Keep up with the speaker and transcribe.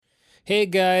Hey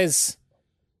guys,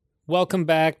 welcome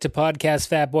back to Podcast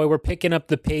Fat Boy. We're picking up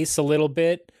the pace a little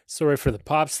bit. Sorry for the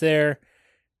pops there.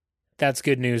 That's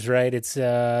good news, right? It's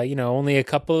only a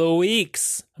couple of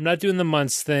weeks. I'm not doing the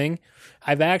months thing.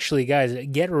 I've actually, guys,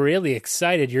 get really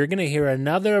excited. You're going to hear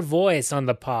another voice on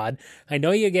the pod. I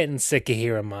know you're getting sick of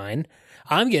hearing mine.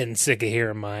 I'm getting sick of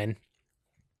hearing mine.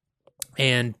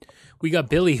 And we got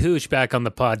Billy Hooch back on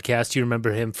the podcast. You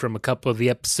remember him from a couple of the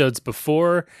episodes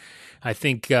before. I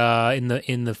think in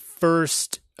the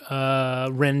first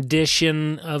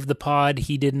rendition of the pod,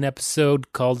 he did an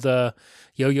episode called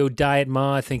Yo-Yo Diet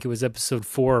Ma. I think it was episode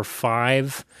 4 or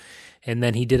 5. And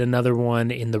then he did another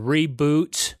one in the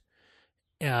reboot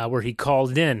where he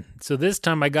called in. So this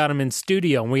time I got him in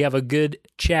studio and we have a good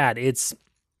chat. It's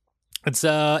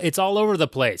all over the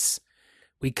place.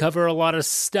 We cover a lot of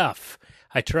stuff.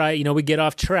 I try, we get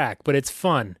off track, but it's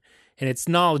fun and it's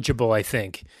knowledgeable, I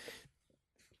think.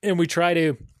 And I try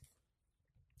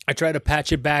to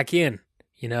patch it back in,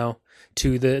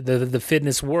 to the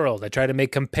fitness world. I try to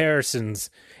make comparisons,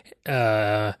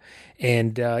 with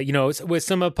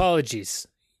some apologies.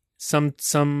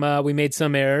 We made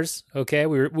some errors. Okay,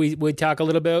 we talk a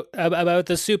little bit about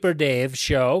the Super Dave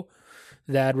show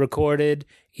that recorded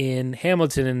in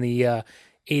Hamilton in the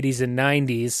 80s and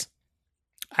 90s.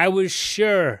 I was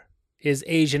sure his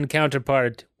Asian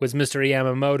counterpart was Mr.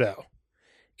 Yamamoto.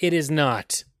 It is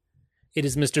not. It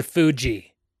is Mr.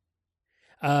 Fuji.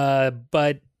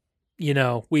 But,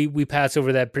 we pass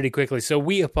over that pretty quickly. So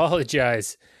we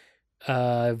apologize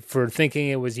for thinking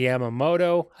it was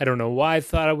Yamamoto. I don't know why I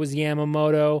thought it was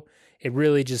Yamamoto. It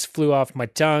really just flew off my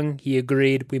tongue. He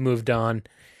agreed. We moved on.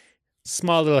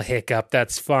 Small little hiccup.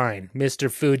 That's fine.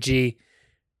 Mr. Fuji,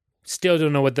 still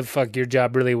don't know what the fuck your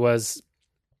job really was.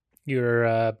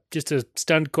 You're just a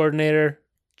stunt coordinator.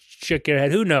 Shook your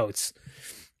head. Who knows?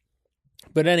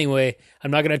 But anyway, I'm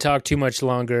not going to talk too much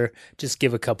longer. Just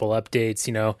give a couple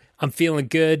updates. I'm feeling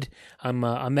good.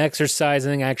 I'm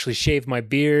exercising. I actually shaved my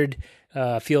beard.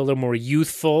 Feel a little more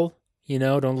youthful.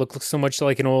 Don't look so much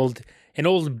like an old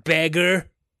beggar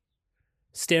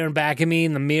staring back at me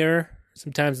in the mirror.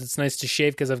 Sometimes it's nice to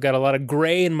shave because I've got a lot of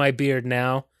gray in my beard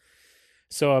now.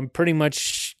 So I'm pretty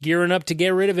much gearing up to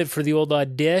get rid of it for the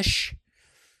old Dish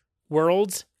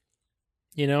world.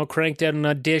 Cranked out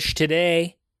a Dish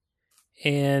today.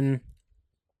 And,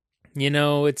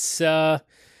 it's a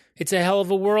hell of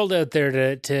a world out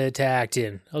there to act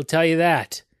in. I'll tell you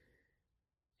that.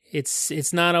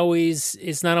 It's not always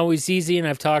easy, and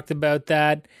I've talked about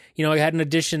that. I had an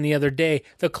audition the other day,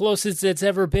 the closest it's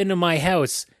ever been to my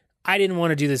house. I didn't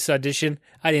want to do this audition.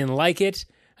 I didn't like it.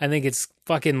 I think it's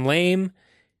fucking lame.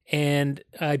 And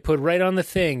I put right on the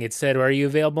thing. It said, "Are you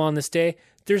available on this day?"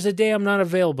 There's a day I'm not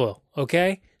available,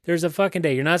 okay? There's a fucking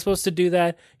day. You're not supposed to do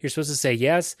that. You're supposed to say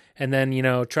yes and then,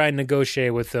 try and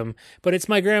negotiate with them. But it's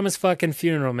my grandma's fucking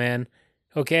funeral, man.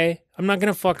 Okay? I'm not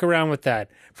going to fuck around with that.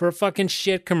 For a fucking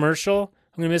shit commercial,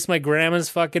 I'm going to miss my grandma's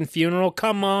fucking funeral?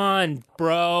 Come on,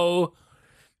 bro.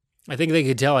 I think they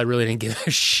could tell I really didn't give a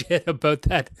shit about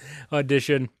that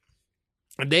audition.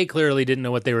 They clearly didn't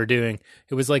know what they were doing.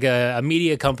 It was like a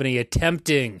media company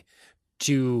attempting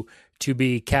to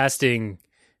be casting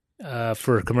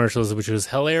for commercials, which was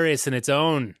hilarious in its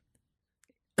own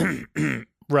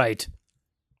right.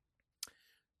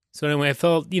 So anyway, I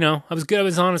felt, I was good. I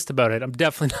was honest about it. I'm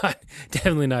definitely not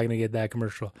going to get that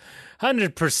commercial.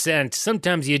 100%.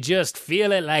 Sometimes you just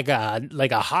feel it like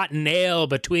a hot nail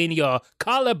between your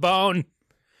collarbone.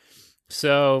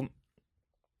 So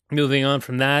moving on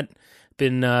from that,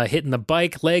 been hitting the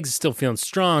bike, legs still feeling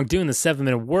strong, doing the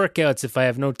 7-minute workouts if I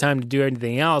have no time to do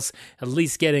anything else, at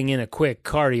least getting in a quick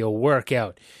cardio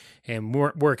workout and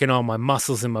working all my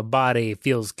muscles in my body. It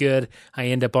feels good. I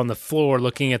end up on the floor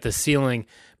looking at the ceiling,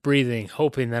 breathing,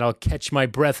 hoping that I'll catch my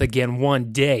breath again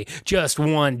one day, just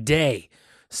one day.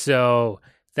 So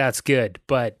that's good.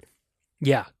 But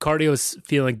yeah, cardio's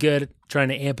feeling good, trying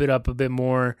to amp it up a bit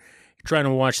more, trying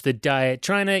to watch the diet,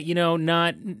 trying to,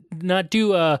 not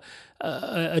do a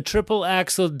triple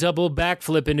axle double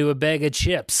backflip into a bag of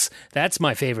chips. That's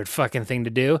my favorite fucking thing to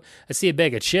do. I see a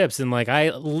bag of chips and I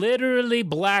literally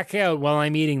black out while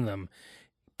I'm eating them.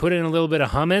 Put in a little bit of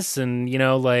hummus and,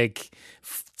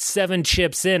 7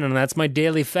 chips in, and that's my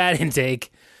daily fat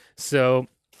intake. So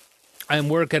I'm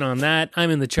working on that. I'm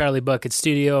in the Charlie Bucket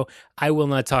studio. I will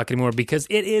not talk anymore because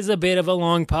it is a bit of a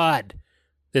long pod,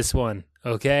 this one,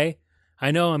 okay?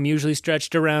 I know I'm usually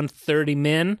stretched around 30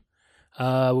 min.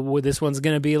 This one's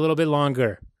going to be a little bit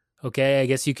longer. Okay, I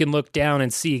guess you can look down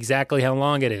and see exactly how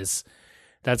long it is.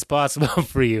 That's possible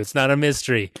for you. It's not a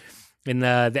mystery. And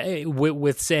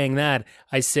with saying that,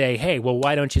 I say, hey, well,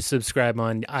 why don't you subscribe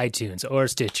on iTunes or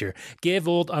Stitcher? Give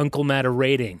old Uncle Matt a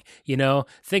rating.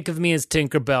 Think of me as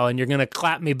Tinkerbell, and you're gonna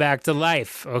clap me back to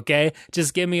life. Okay,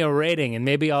 just give me a rating, and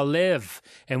maybe I'll live,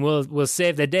 and we'll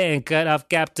save the day and cut off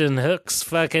Captain Hook's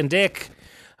fucking dick.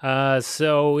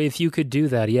 So if you could do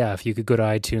that, if you could go to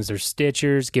iTunes or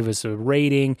Stitchers, give us a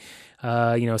rating.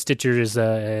 Stitcher is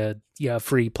a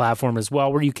free platform as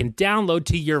well where you can download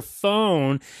to your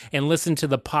phone and listen to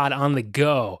the pod on the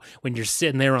go when you're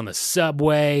sitting there on the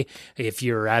subway, if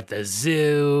you're at the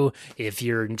zoo, if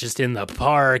you're just in the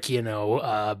park,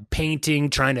 painting,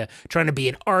 trying to be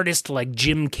an artist like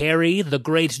Jim Carrey, the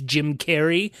great Jim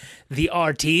Carrey, the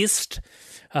artiste.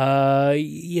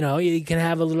 You can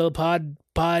have a little pod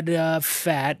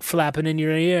fat flapping in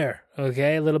your ear.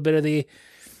 Okay, a little bit of the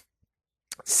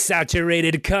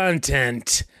saturated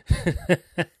content.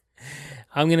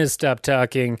 I'm going to stop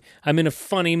talking. I'm in a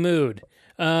funny mood.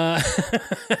 I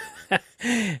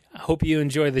hope you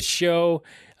enjoy the show.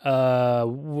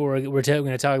 We're going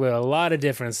to talk about a lot of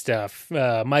different stuff.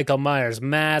 Michael Myers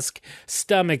mask,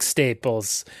 stomach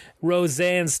staples,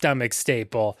 Roseanne stomach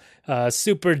staple,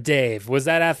 Super Dave. Was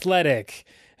that athletic?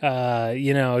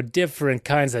 Different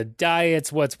kinds of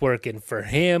diets, what's working for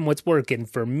him, what's working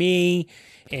for me,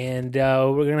 and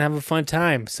we're going to have a fun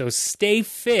time. So stay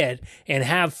fit and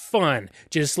have fun,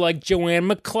 just like Joanne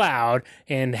McLeod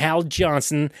and Hal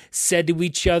Johnson said to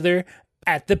each other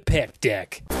at the pec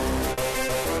deck.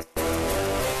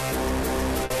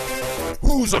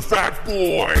 Who's a fat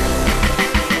boy?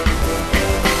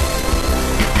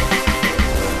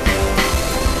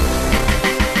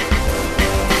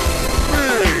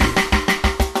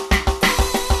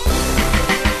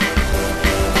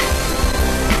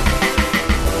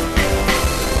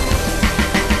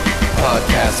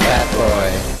 Podcast Fat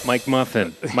Boy. Mike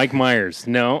Muffin. Mike Myers.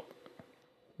 No.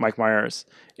 Mike Myers.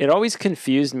 It always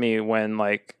confused me when,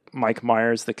 Mike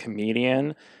Myers, the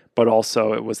comedian, but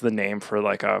also it was the name for,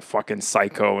 a fucking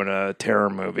psycho in a terror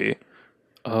movie.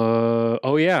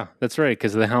 Oh, yeah. That's right,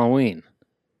 because of the Halloween.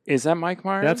 Is that Mike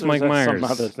Myers? That's Mike Myers. Some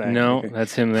other thing? No,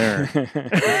 that's him there.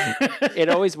 It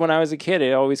always, when I was a kid,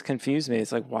 it always confused me.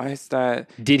 It's like, why is that?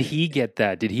 Did he get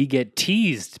that? Did he get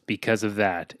teased because of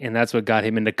that? And that's what got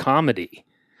him into comedy.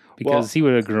 Because he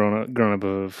would have grown up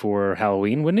before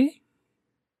Halloween, wouldn't he?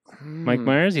 Mike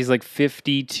Myers? He's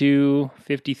 52,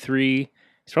 53.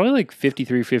 He's probably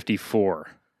 53,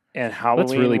 54. And Halloween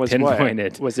Let's really was pinpoint what?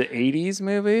 it. Was it 80s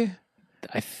movie?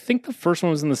 I think the first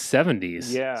one was in the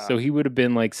 70s. Yeah. So he would have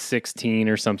been 16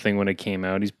 or something when it came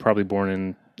out. He's probably born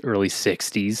in early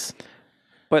 60s.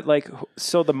 But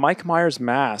so the Mike Myers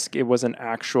mask, it was an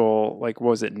actual,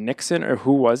 was it Nixon or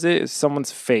who was it? It's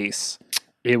someone's face.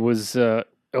 It was,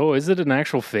 is it an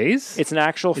actual face? It's an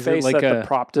actual face that the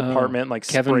prop department,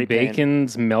 Kevin spray paint.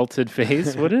 Bacon's melted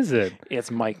face? What is it?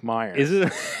 It's Mike Myers.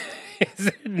 Is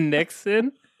it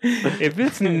Nixon? If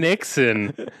it's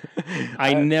Nixon,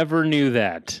 I never knew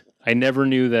that. I never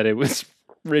knew that it was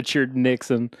Richard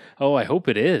Nixon. Oh, I hope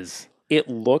it is. It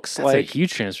looks That's a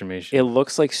huge transformation. It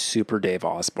looks like Super Dave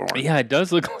Osborne. Yeah, it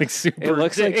does look like Super Dave. It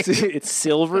looks like it's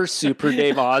silver Super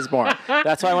Dave Osborne.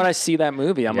 That's why when I see that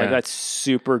movie, I'm like, that's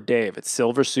Super Dave. It's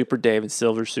silver Super Dave, and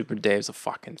silver Super Dave's a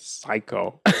fucking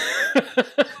psycho.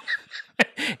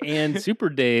 And Super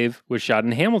Dave was shot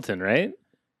in Hamilton, right?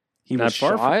 He was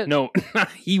shot? No,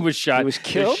 he was shot. He was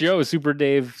killed? The show, Super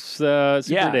Dave.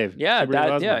 Dave. Yeah, Super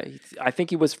Dave yeah. I think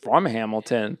he was from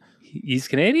Hamilton. He's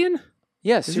Canadian?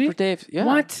 Yeah, Super Dave. Yeah.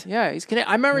 What? Yeah, he's Canadian.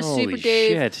 I remember Holy Super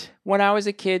Dave. Shit. When I was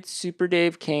a kid, Super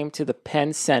Dave came to the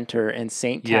Penn Center in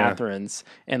St. Catharines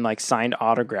and signed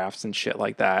autographs and shit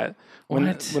like that. When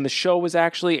the show was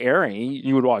actually airing,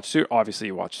 you would watch. Obviously,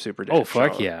 you watch Super Dave. Oh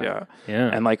fuck show. yeah.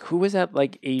 And who was that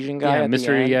Asian guy? Yeah, at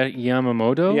Mr.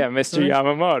 Yamamoto. Yeah, Mr.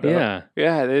 Yamamoto.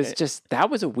 Yeah. It's just that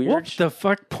was a weird. What the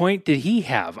fuck point did he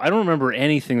have? I don't remember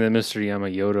anything that Mr.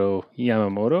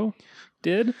 Yamamoto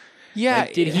did. Yeah,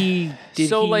 did he?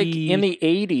 in the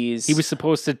 80s, he was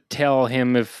supposed to tell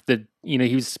him if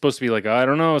he was supposed to be I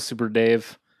don't know, Super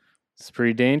Dave, it's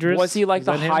pretty dangerous. Was he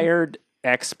the hired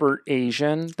expert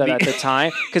Asian that at the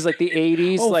time? Because the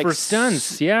 80s, for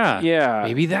stunts, yeah,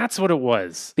 maybe that's what it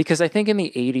was. Because I think in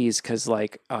the 80s, because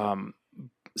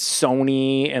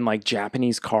Sony and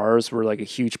Japanese cars were a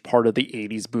huge part of the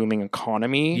 80s booming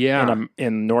economy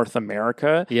in North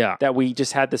America. Yeah. That we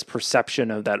just had this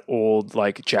perception of that old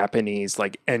Japanese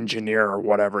engineer or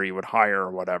whatever you would hire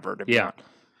or whatever to be on.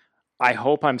 I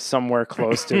hope I'm somewhere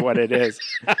close to what it is.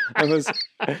 Because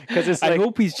it's I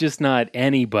hope he's just not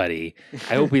anybody.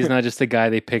 I hope he's not just a guy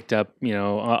they picked up,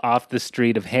 off the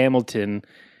street of Hamilton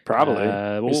Probably.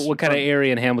 What kind of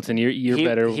area in Hamilton? You're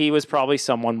better. He was probably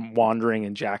someone wandering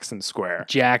in Jackson Square.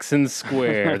 Jackson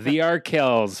Square, the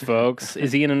Arkells, folks.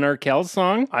 Is he in an Arkells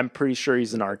song? I'm pretty sure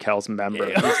he's an Arkells member.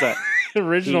 He's the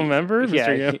original member.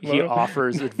 Yeah, he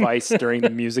offers advice during the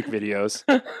music videos.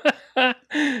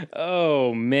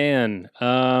 Oh man.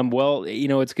 Well,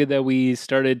 it's good that we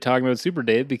started talking about Super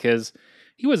Dave because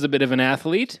he was a bit of an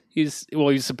athlete. He's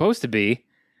supposed to be,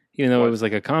 even though it was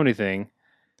like a comedy thing.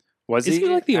 Was he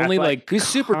like the only like he's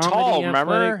super tall?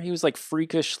 Remember, athletic? He was like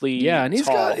freakishly and he's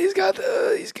tall.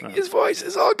 His voice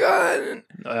is all gone.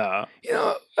 I'm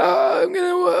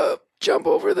gonna jump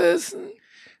over this.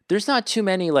 There's not too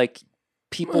many like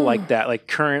people like that, like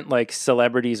current like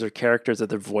celebrities or characters that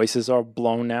their voices are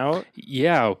blown out.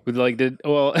 Yeah, with like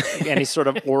any sort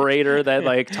of orator that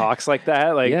like talks like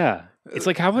that. Like it's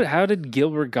like how did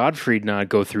Gilbert Gottfried not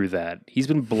go through that? He's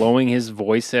been blowing his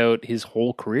voice out his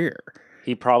whole career.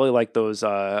 He probably like those.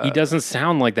 He doesn't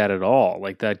sound like that at all.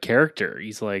 Like that character,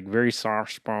 he's like very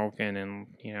soft spoken, and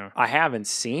I haven't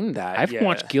seen that. I haven't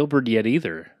watched Gilbert yet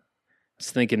either. I was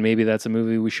thinking maybe that's a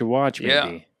movie we should watch.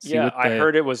 Maybe. I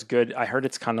heard it was good. I heard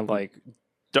it's kind of like,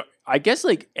 I guess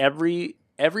like every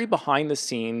behind the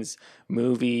scenes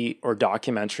movie or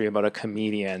documentary about a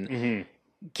comedian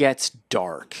gets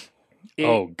dark.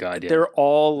 Oh God, yeah. They're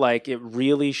all like, it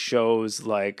really shows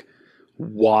like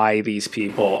why these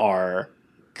people are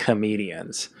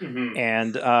comedians.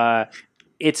 And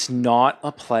it's not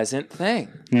a pleasant thing.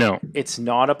 No. It's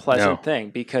not a pleasant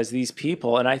thing because these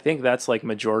people, and I think that's like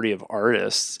majority of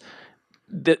artists,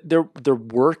 that they're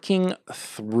working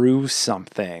through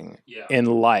something in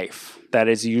life that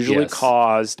is usually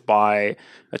caused by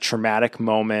a traumatic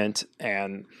moment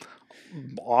and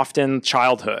often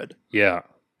childhood. Yeah.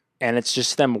 And it's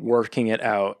just them working it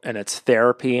out, and it's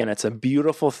therapy, and it's a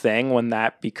beautiful thing when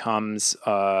that becomes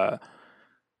a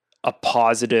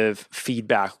positive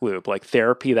feedback loop, like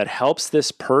therapy that helps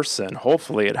this person.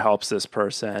 Hopefully it helps this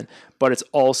person, but it's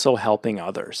also helping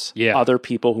others. Yeah. Other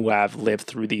people who have lived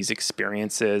through these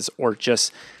experiences, or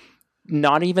just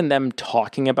not even them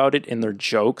talking about it in their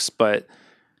jokes, but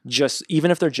just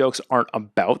even if their jokes aren't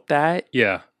about that.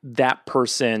 Yeah. That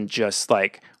person just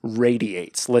like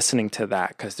radiates listening to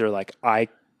that because they're like,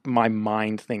 my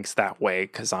mind thinks that way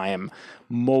because I am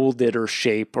molded or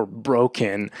shaped or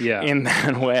broken in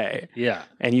that way. Yeah.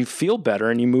 And you feel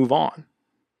better and you move on.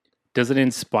 Does it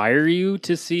inspire you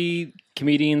to see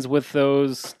comedians with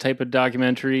those type of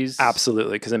documentaries?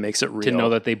 Absolutely, because it makes it real. To know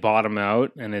that they bottom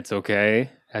out and it's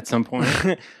okay at some point?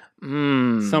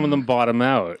 Some of them bottom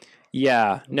out.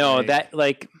 Yeah. No, right. That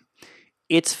like...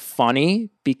 It's funny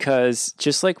because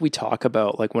just like we talk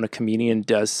about, like when a comedian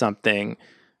does something,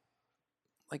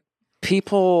 like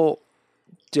people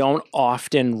don't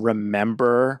often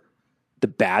remember the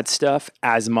bad stuff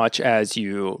as much as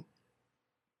you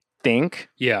think.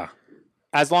 Yeah.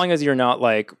 As long as you're not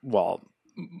like,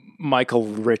 Michael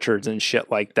Richards and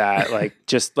shit like that, like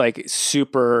just like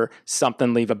super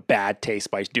something, leave a bad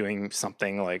taste by doing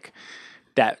something like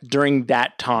that during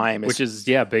that time, which is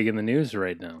big in the news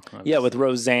right now. With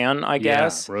Roseanne, I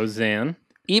guess. Roseanne.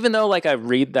 Even though like I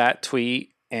read that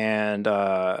tweet and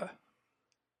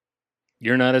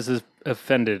you're not as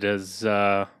offended as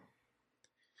I'm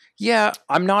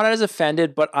not as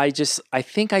offended, but I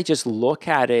think I just look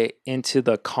at it into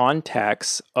the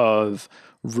context of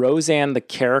Roseanne the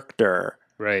character.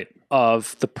 Right.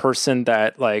 Of the person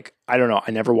that, like, I don't know,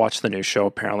 I never watched the new show.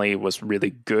 Apparently it was really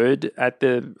good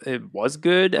it was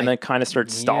good and then kind of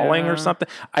started stalling or something.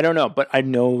 I don't know, but I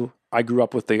know I grew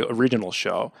up with the original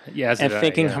show. Yes, and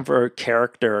thinking of her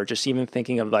character, or just even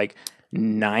thinking of like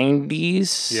 90s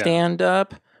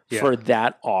stand-up for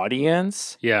that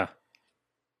audience. Yeah.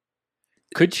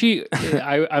 Could she,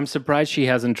 I'm surprised she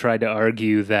hasn't tried to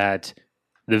argue that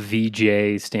the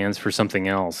VJ stands for something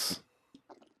else.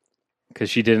 Because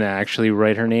she didn't actually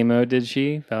write her name out, did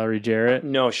she? Valerie Jarrett?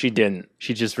 No, she didn't.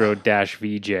 She just wrote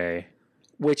 -VJ.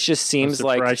 Which just seems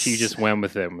like... she just went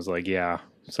with it and was like, yeah,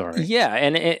 sorry. Yeah,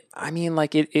 and it's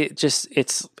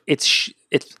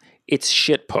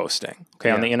shit posting. Okay,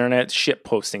 on the internet, shit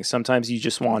posting. Sometimes you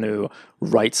just want to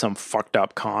write some fucked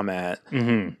up comment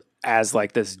as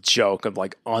like this joke of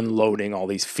like unloading all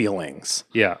these feelings.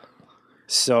 Yeah.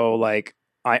 So like,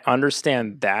 I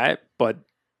understand that, but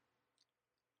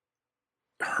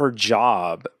her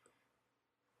job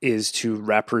is to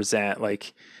represent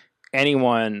like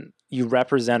anyone. You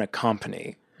represent a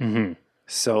company.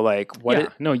 So like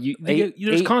what?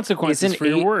 there's consequences for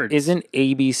your words. Isn't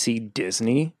ABC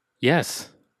Disney? Yes.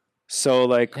 So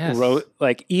like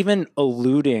like even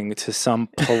alluding to some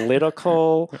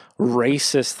political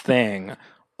racist thing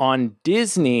on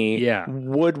Disney Yeah.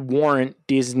 would warrant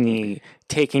Disney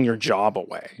taking your job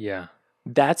away. Yeah.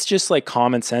 That's just like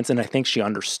common sense. And I think she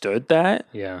understood that.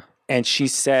 Yeah. And she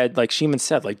said, like, she even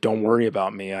said, like, don't worry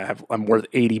about me. I'm worth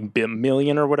 80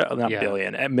 million or whatever. Not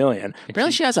billion, a million.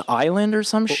 Apparently she has an island or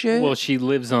some shit. Well, she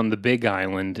lives on the big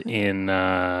island in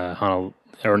Honolulu,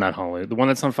 or not Honolulu, the one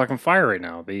that's on fucking fire right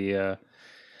now. The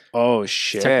oh it's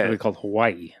shit. technically called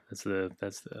Hawaii. That's the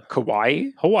Kauai?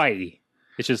 Hawaii.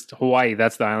 It's just Hawaii.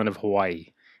 That's the island of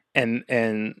Hawaii.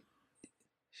 And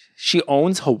she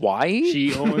owns Hawaii?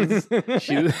 She owns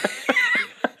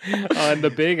on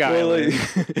the big island.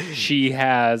 She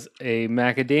has a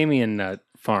macadamia nut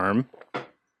farm.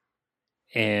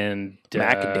 And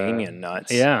macadamia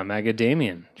nuts. Yeah,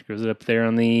 macadamia. She grows it up there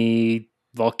on the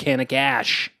volcanic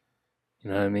ash.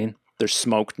 You know what I mean? They're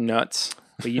smoked nuts.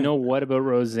 But you know what about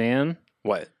Roseanne?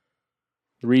 What?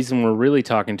 The reason we're really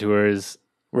talking to her is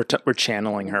we're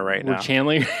channeling her right now. We're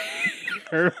channeling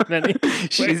her.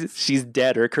 She's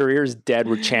dead. Her career is dead.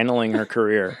 We're channeling her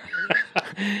career.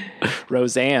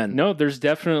 Roseanne. No, there's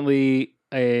definitely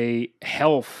a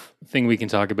health thing we can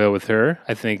talk about with her.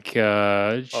 I think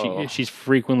she's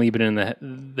frequently been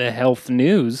in the health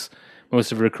news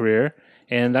most of her career,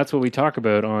 and that's what we talk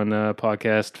about on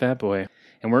podcast Fat Boy.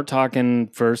 And we're talking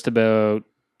first about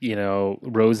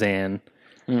Roseanne.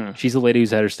 She's a lady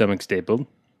who's had her stomach stapled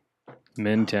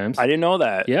many times. I didn't know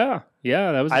that. Yeah,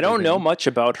 that was. I don't know much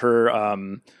about her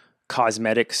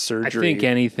cosmetic surgery. I think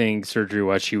anything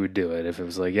surgery-wise, she would do it if it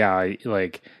was like,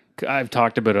 I've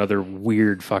talked about other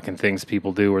weird fucking things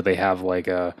people do where they have like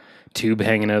a tube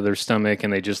hanging out of their stomach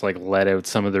and they just like let out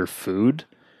some of their food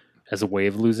as a way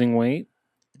of losing weight.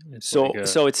 So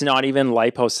it's not even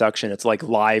liposuction. It's like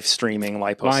live streaming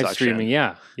liposuction. Live streaming,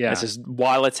 yeah. It's just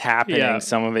while it's happening,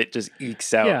 some of it just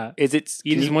ekes out. Yeah.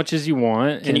 Eat as much as you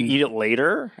want. Can you eat it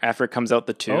later after it comes out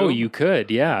the tube? Oh, you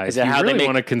could, yeah. Is if that you how really they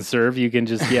want to conserve, you can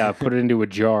just put it into a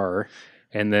jar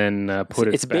and then put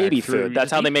it. It's baby food.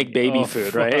 That's how they make baby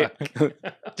food, right?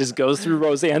 Just goes through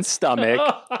Roseanne's stomach.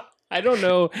 I don't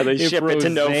know they if ship Roseanne it to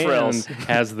No Frills.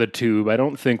 has the tube. I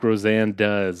don't think Roseanne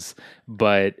does,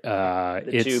 but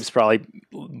the tube's probably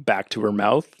back to her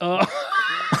mouth.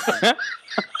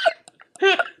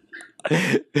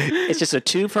 It's just a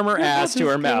tube from her ass to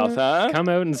her mouth, huh? Come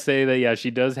out and say that,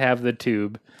 she does have the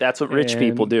tube. That's what rich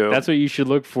people do. That's what you should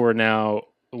look for now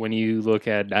when you look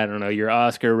at, I don't know, your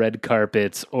Oscar red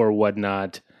carpets or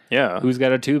whatnot. Yeah. Who's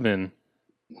got a tube in?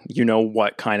 You know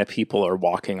what kind of people are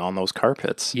walking on those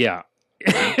carpets. Yeah.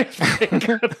 they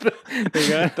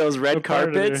got those red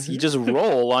carpets, you just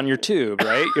roll on your tube,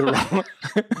 right?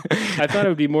 I thought it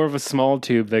would be more of a small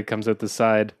tube that comes out the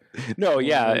side. No,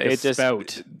 yeah. Like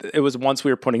it was once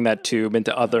we were putting that tube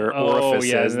into other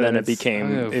orifices, then it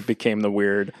became the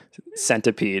weird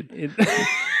centipede.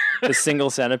 The single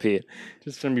centipede.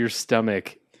 Just from your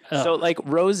stomach. So like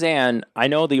Roseanne, I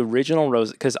know the original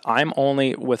Rose because I'm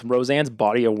only with Roseanne's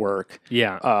body of work.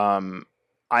 Yeah.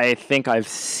 I think I've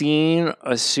seen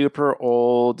a super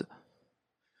old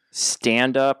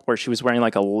stand-up where she was wearing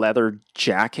like a leather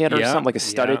jacket or something, like a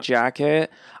studded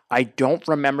jacket. I don't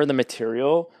remember the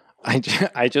material.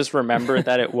 I just remember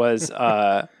that it was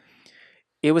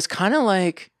kind of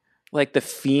like the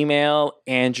female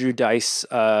Andrew Dice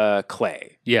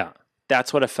Clay. Yeah.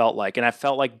 That's what it felt like. And I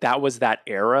felt like that was that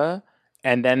era.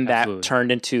 And then that turned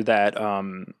into that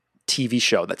TV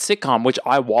show, that sitcom, which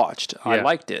I watched. Yeah. I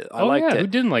liked it. I liked it. Who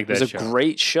didn't like that show? It was a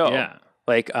great show. Yeah.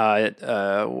 Like,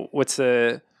 what's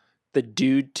the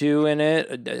dude too in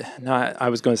it? I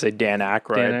was going to say Dan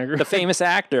Aykroyd. The famous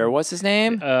actor. What's his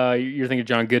name? You're thinking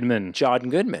John Goodman. John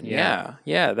Goodman. Yeah.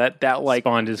 That like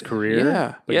spawned his career.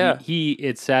 Yeah. But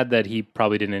it's sad that he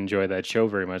probably didn't enjoy that show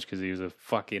very much because he was a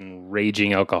fucking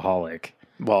raging alcoholic.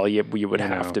 Well, you would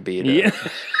have to be to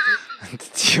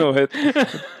deal with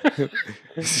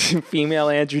female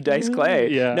Andrew Dice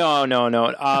Clay. Yeah. No.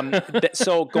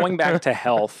 So going back to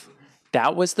health,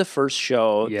 that was the first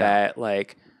show that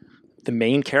like the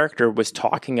main character was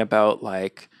talking about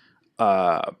like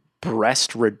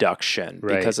breast reduction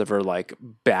because of her like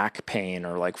back pain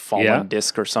or like fallen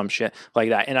disc or some shit like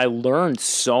that. And I learned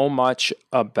so much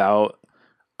about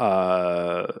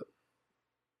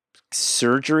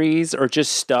surgeries or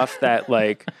just stuff that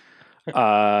like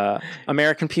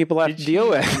American people have to deal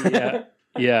with.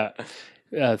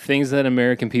 Things that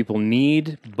American people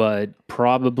need but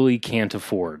probably can't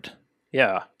afford.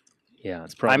 Yeah,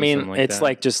 it's probably something like it's that.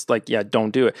 like just like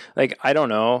don't do it. Like I don't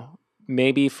know,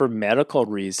 maybe for medical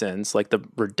reasons, like the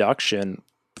reduction.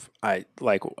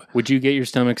 Would you get your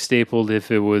stomach stapled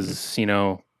if it was,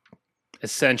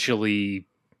 essentially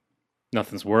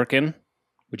nothing's working?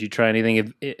 Would you try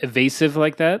anything evasive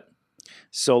like that?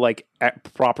 So like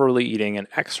properly eating and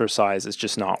exercise is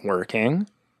just not working.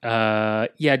 Yeah.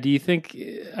 Do you think?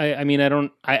 I mean, I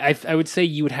don't. I would say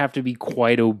you would have to be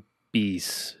quite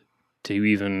obese to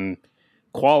even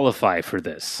qualify for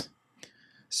this.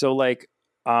 So like,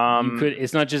 You could.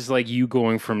 It's not just like you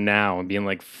going from now and being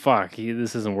like, "Fuck,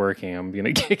 this isn't working. I'm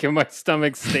gonna kick in my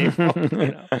stomach staple."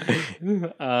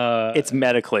 it's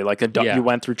medically like yeah. you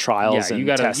went through trials and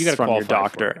tests from your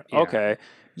doctor. Yeah. Okay,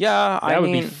 yeah, that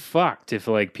would be fucked if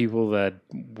like people that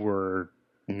were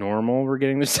normal were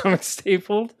getting their stomach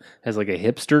stapled as like a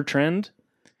hipster trend.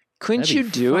 Couldn't you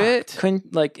do it?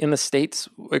 Couldn't like in the States?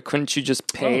 Couldn't you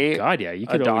just pay? Oh God, yeah, you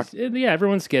could always. Yeah,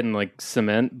 everyone's getting like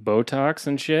cement, Botox,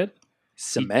 and shit.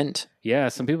 Cement. Yeah,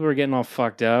 some people are getting all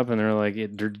fucked up, and they're like,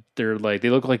 they're like, they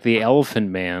look like the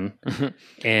Elephant Man.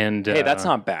 And hey, that's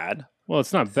not bad. Well,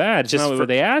 it's not bad. It's just not what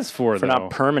they asked for, though. Not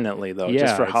permanently, though. Yeah,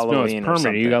 just for Halloween. No, it's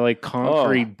permanent. You got like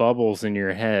concrete bubbles in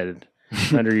your head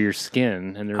under your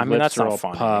skin, and their lips are all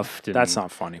puffed. That's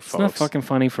not funny, folks. It's not fucking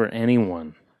funny for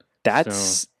anyone.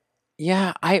 That's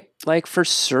yeah. I like for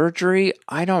surgery.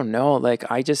 I don't know.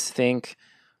 Like I just think,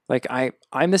 like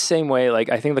I'm the same way. Like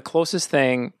I think the closest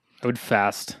thing. I would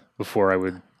fast before I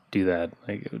would do that.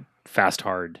 Like I would fast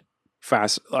hard.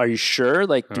 Fast? Are you sure?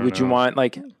 Like, would you want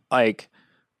like?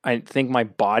 I think my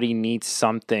body needs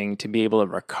something to be able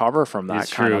to recover from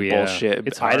that kind of bullshit.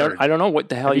 It's hard. I don't know what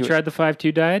the hell. Have you tried the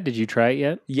 5-2 diet? Did you try it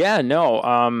yet? Yeah, no.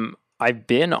 I've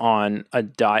been on a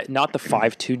diet, not the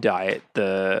 5-2 diet.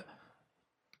 The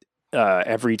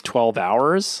every 12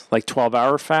 hours, like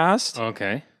 12-hour fast.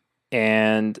 Okay.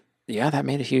 And yeah, that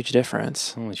made a huge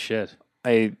difference. Holy shit.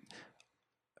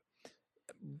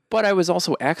 But I was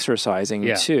also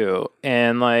exercising too,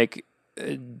 and like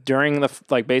during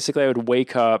basically I would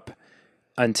wake up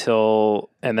and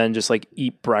then just like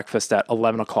eat breakfast at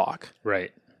 11 o'clock.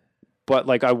 Right. But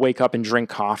like I wake up and drink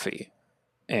coffee,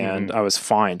 and I was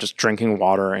fine just drinking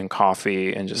water and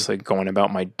coffee and just like going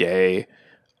about my day,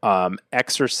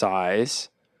 exercise,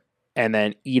 and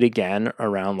then eat again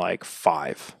around like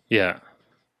 5. Yeah.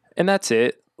 And that's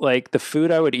it. Like the food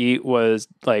I would eat was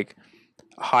like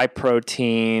high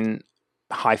protein,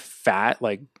 high fat,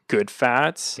 like good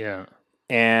fats. Yeah.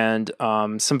 And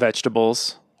some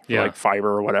vegetables, like fiber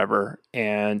or whatever.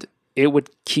 And it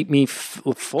would keep me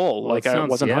full. Well, like I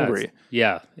wasn't hungry.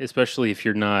 Yeah. Especially if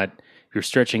you're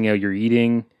stretching out your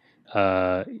eating,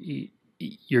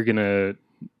 you're going to,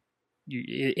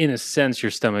 in a sense,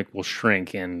 your stomach will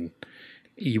shrink and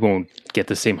you won't get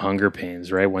the same hunger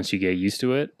pains, right? Once you get used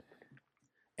to it.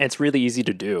 It's really easy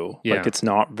to do. Yeah. Like it's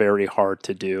not very hard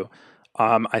to do.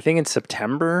 I think in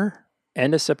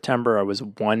end of September, I was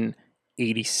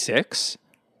 186.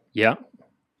 Yeah.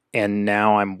 And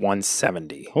now I'm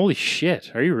 170. Holy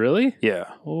shit. Are you really? Yeah.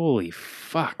 Holy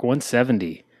fuck.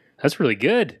 170. That's really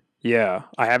good. Yeah.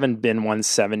 I haven't been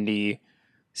 170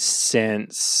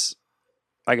 since,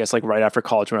 I guess, like right after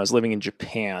college when I was living in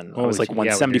Japan. I was like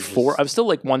 174. I was still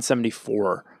like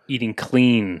 174. Eating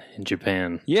clean in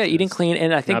Japan. Yeah, eating clean,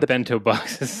 and I think not bento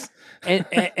boxes, and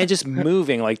just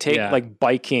moving, like like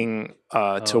biking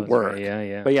to work. Right.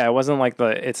 Yeah. But yeah, it wasn't like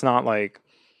it's not like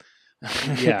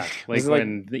like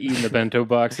when eating the bento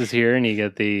boxes here, and you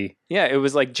get the it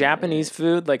was like Japanese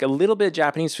food, like a little bit of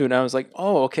Japanese food, and I was like,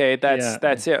 oh, okay, that's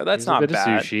it. That's not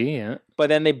bad. Of sushi, yeah. But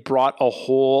then they brought a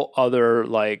whole other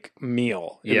like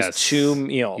meal. It was 2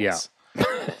 meals. Yeah.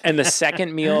 And the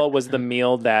second meal was the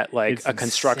meal that like a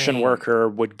construction worker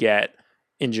would get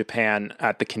in Japan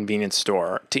at the convenience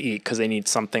store to eat because they need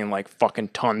something like fucking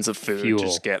tons of food to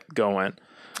just get going.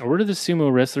 Where do the sumo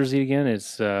wrestlers eat again?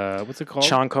 It's what's it called?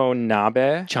 Chanko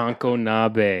nabe. Chanko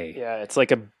nabe. Yeah, it's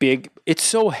like a big. It's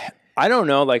so I don't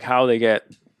know like how they get.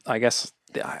 I guess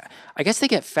they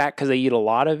get fat because they eat a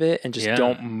lot of it and just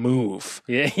don't move.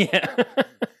 Yeah.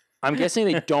 I'm guessing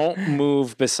they don't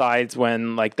move besides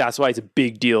when, like, that's why it's a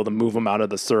big deal to move them out of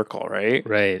the circle, right?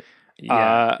 Right.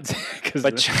 Yeah.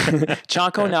 But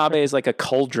Chanko nabe is like a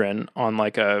cauldron on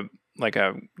like a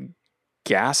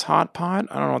gas hot pot.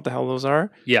 I don't know what the hell those are.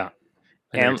 Yeah.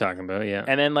 I know what you're talking about, yeah.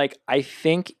 And then, like, I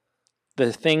think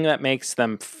the thing that makes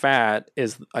them fat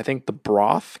is, I think, the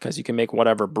broth, because you can make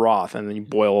whatever broth and then you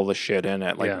boil all the shit in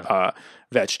it, like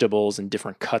vegetables and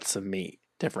different cuts of meat,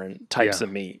 different types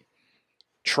of meat.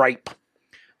 Tripe.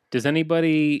 Does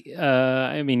anybody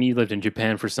I mean, you lived in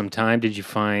Japan for some time. Did you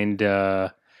find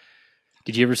did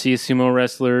you ever see a sumo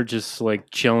wrestler just like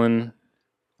chilling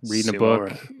reading a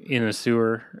book in a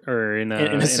sewer or in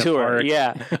a sewer. park.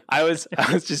 Yeah, I was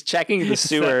just checking the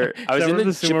sewer. I was in the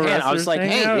sumo Japan. I was like,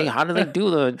 hey, how do they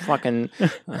do the fucking?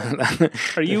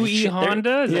 Are you E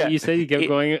Honda? Is that what you said? You kept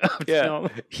going up. Yeah,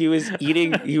 he was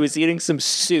eating some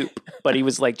soup, but he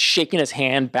was like shaking his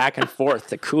hand back and forth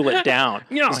to cool it down.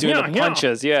 He's doing the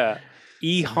punches. Yeah,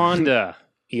 E Honda.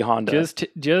 E Honda.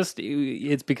 Just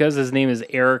it's because his name is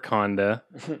Eric Honda.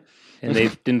 And they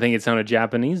didn't think it sounded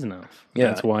Japanese enough. Yeah,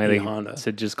 that's why they E-Honda.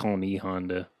 said just call him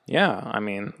E-Honda. Yeah, I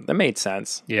mean, that made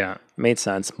sense. Yeah. Made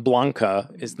sense. Blanca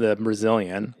is the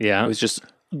Brazilian. Yeah. It was just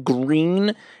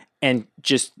green and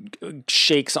just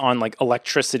shakes on, like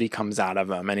electricity comes out of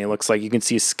him. And he looks like you can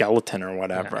see a skeleton or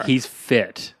whatever. Yeah, he's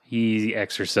fit. He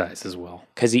exercises well.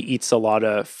 Because he eats a lot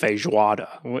of feijoada.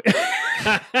 Is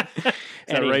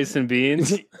that rice and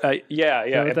beans? Yeah,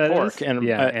 and pork. And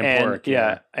pork.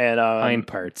 Yeah, and hind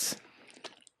parts.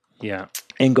 Yeah.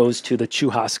 And goes to the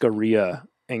churrascaria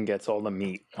and gets all the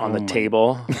meat on the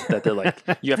table that they're like,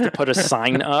 you have to put a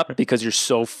sign up because you're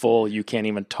so full you can't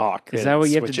even talk. Is that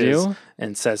what you have to do?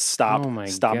 And says, stop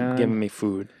giving me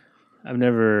food. I've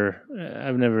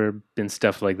never been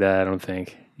stuffed like that, I don't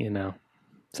think,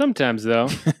 Sometimes though.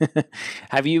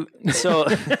 Have you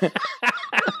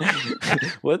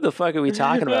what the fuck are we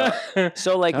talking about?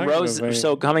 So like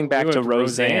coming back to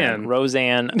Roseanne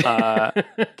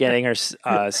getting her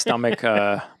stomach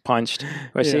punched.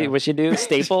 What'd she do?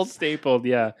 Stapled,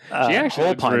 yeah. She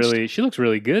actually looks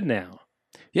really good now.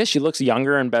 Yeah, she looks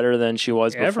younger and better than she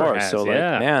was before.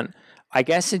 Man, I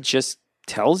guess it just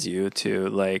tells you to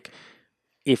like,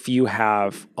 if you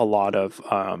have a lot of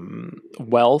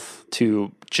wealth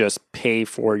to just pay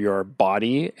for your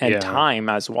body and time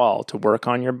as well to work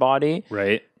on your body,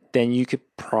 right? Then you could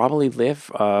probably live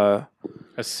a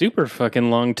super fucking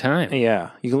long time.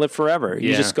 Yeah, you can live forever.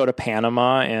 You just go to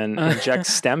Panama and inject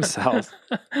stem cells.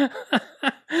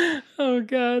 Oh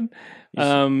God.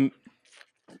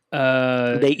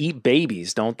 They eat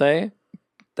babies, don't they?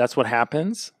 That's what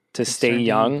happens. To stay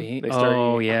young.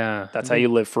 That's how you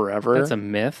live forever. That's a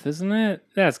myth, isn't it?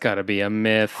 That's got to be a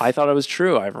myth. I thought it was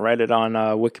true. I've read it on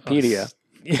Wikipedia.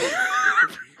 Is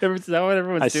that what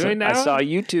everyone's doing now? I saw a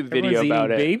YouTube video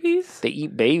about it. Babies? They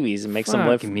eat babies and makes them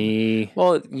live. Me.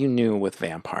 Well, you knew with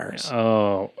vampires.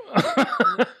 Oh.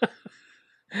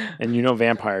 And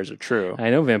vampires are true. I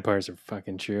know vampires are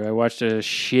fucking true. I watched a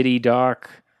shitty doc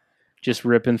just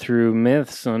ripping through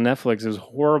myths on Netflix. It was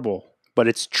horrible. But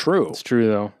it's true. It's true,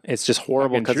 though. It's just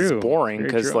horrible because it's boring.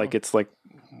 Because it's like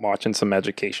watching some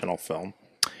educational film.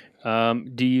 Are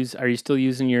you still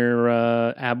using your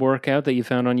ab workout that you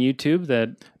found on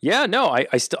YouTube? Yeah, no, I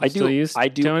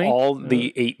do Tony? all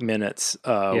the 8 minutes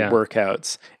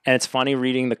workouts, and it's funny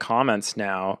reading the comments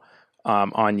now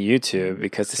on YouTube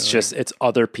because it's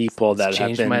other people that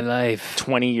have been my life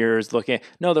 20 years looking.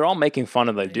 No, they're all making fun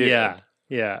of the dude.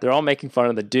 Yeah, they're all making fun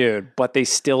of the dude, but they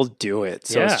still do it.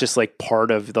 So it's just like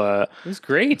part of the. It was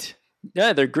great.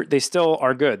 Yeah, they still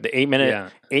are good. The 8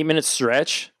 minute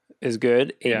stretch is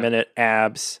good. 8-minute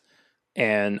abs,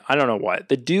 and I don't know what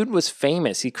the dude was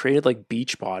famous. He created like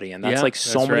Beachbody, and that's like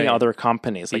so many other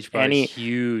companies. Like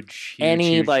huge,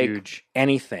 anything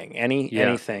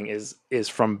is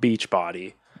from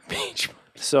Beachbody.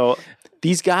 So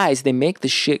these guys, they make the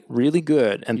shit really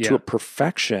good and to a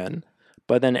perfection.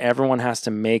 But then everyone has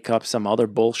to make up some other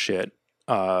bullshit,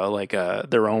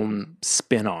 their own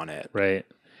spin on it. Right.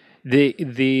 They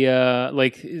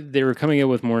were coming up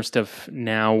with more stuff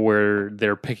now where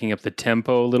they're picking up the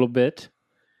tempo a little bit.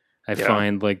 I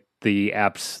find like the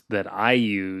apps that I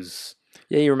use.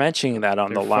 Yeah, you were mentioning that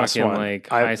on the last one. Like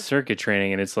high circuit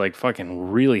training, and it's like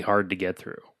fucking really hard to get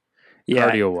through.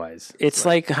 Yeah, cardio wise. It's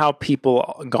like how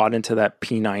people got into that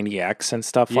P90X and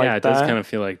stuff like that. Yeah, it does kind of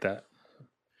feel like that.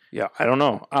 Yeah, I don't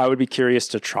know. I would be curious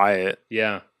to try it.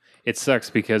 Yeah. It sucks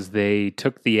because they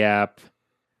took the app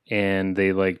and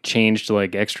they like changed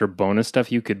like extra bonus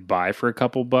stuff you could buy for a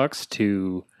couple bucks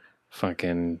to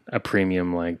fucking a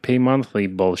premium like pay monthly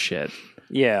bullshit.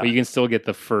 Yeah. But you can still get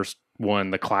the first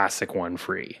one, the classic one,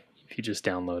 free if you just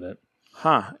download it.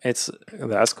 Huh.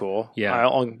 That's cool. Yeah.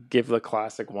 I'll give the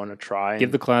classic one a try.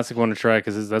 Give the classic one a try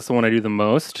because that's the one I do the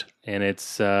most. And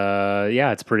it's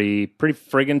it's pretty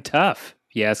friggin' tough.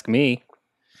 If you ask me.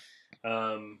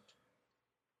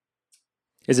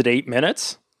 Is it 8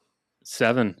 minutes?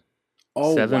 7.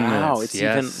 Oh, 7 wow. minutes. It's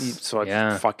even so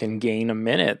I fucking gain a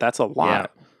minute. That's a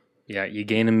lot. Yeah, you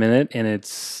gain a minute and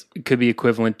it could be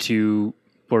equivalent to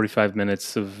 45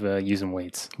 minutes of using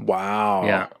weights. Wow.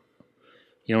 Yeah.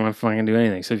 You don't have to fucking do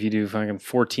anything. So if you do fucking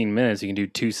 14 minutes, you can do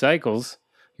 2 cycles.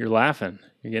 You're laughing.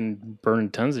 You're burning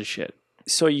tons of shit.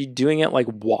 So are you doing it like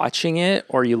watching it,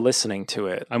 or are you listening to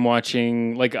it? I'm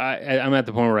watching, like, I'm at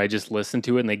the point where I just listen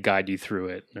to it and they guide you through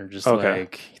it. They're just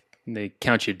like, they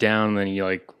count you down, and then you,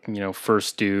 like,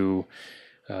 first do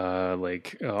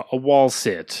like a wall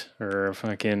sit or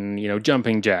fucking,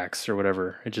 jumping jacks or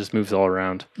whatever. It just moves all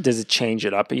around. Does it change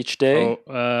it up each day?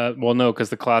 Well, no, because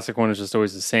the classic one is just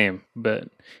always the same. But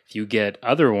if you get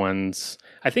other ones,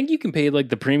 I think you can pay like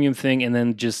the premium thing and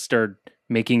then just start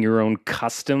making your own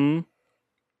custom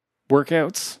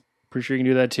workouts. Pretty sure you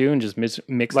can do that too, and just mix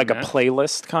like a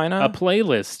playlist, kind of? A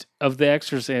playlist of the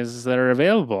exercises that are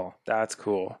available. That's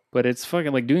cool. But it's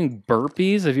fucking like doing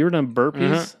burpees. Have you ever done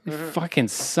burpees? They fucking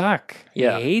suck.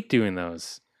 Yeah. I hate doing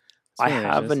those. I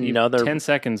have another 10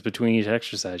 seconds between each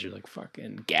exercise. You're like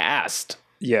fucking gassed.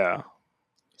 Yeah.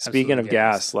 Speaking of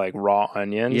gas, like raw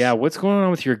onions. Yeah, what's going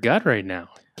on with your gut right now?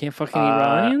 Can't fucking eat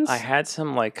raw onions? I had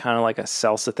some like kind of like a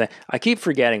salsa thing. I keep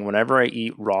forgetting whenever I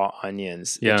eat raw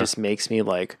onions, it just makes me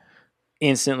like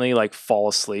instantly like fall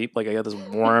asleep. Like I got this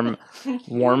warm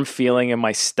feeling in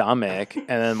my stomach, and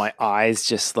then my eyes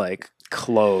just like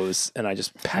close, and I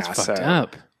just pass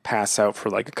out for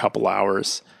like a couple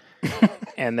hours.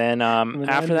 And then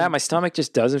after that, my stomach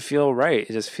just doesn't feel right.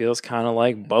 It just feels kind of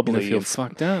like bubbly. You feel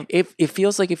fucked up. It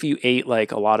feels like if you ate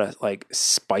like a lot of like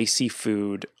spicy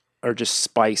food or just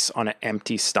spice on an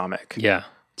empty stomach. Yeah.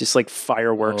 Just like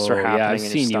fireworks are happening. Yeah, I've in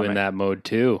seen your you in that mode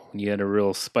too. You had a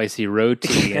real spicy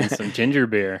roti and some ginger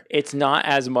beer. It's not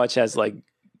as much as like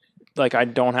I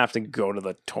don't have to go to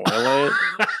the toilet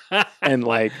and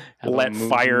like let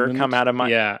fire come out of my.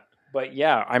 Yeah. But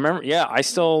yeah, I remember. Yeah, I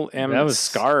still am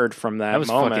scarred from that moment.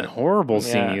 That was fucking horrible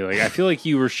seeing you. Like, I feel like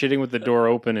you were shitting with the door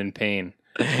open in pain.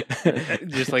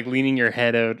 Just like leaning your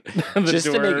head out the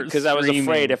door. Because I was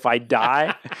afraid if I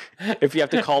die, if you have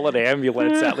to call an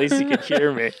ambulance, at least you can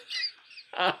hear me.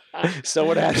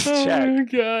 Someone had to check. Oh,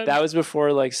 God. That was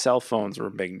before like cell phones were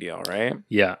a big deal, right?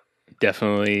 Yeah,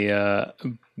 definitely.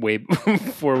 Way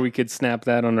before we could snap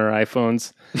that on our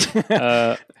iPhones.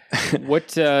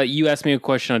 What you asked me a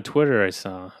question on Twitter I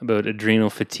saw about adrenal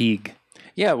fatigue.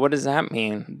 Yeah, what does that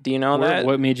mean? Do you know that?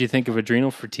 What made you think of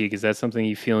adrenal fatigue? Is that something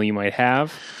you feel you might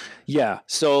have? Yeah.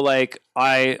 So like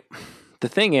the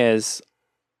thing is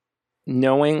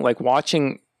knowing like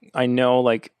watching, I know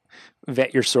like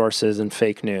vet your sources and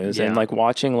fake news and like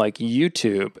watching like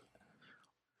YouTube,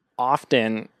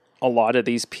 often a lot of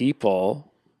these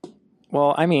people,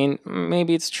 well, I mean,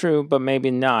 maybe it's true, but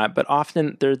maybe not, but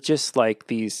often they're just like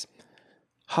these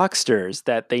hucksters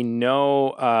that they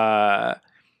know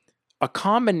a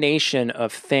combination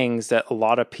of things that a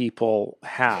lot of people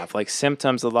have, like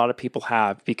symptoms a lot of people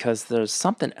have because there's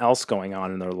something else going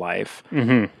on in their life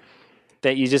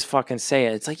that you just fucking say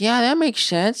it. It's like, yeah, that makes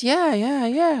sense.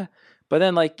 Yeah. But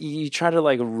then like you try to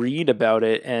like read about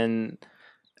it and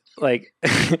like,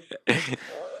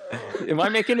 am I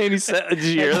making any sense? Did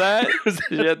you hear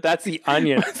that? That's the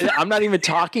onion. I'm not even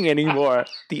talking anymore.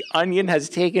 The onion has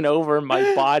taken over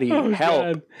my body. Oh,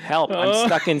 help. I'm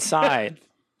stuck inside.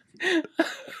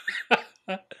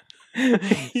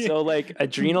 So like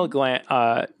adrenal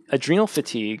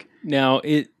fatigue. Now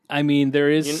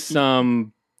there is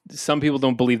some people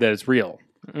don't believe that it's real,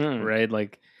 right?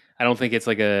 Like I don't think it's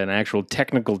like an actual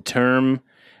technical term.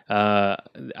 I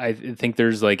think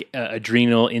there's like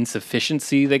adrenal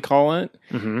insufficiency, they call it,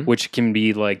 which can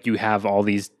be like you have all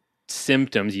these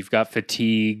symptoms. You've got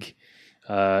fatigue,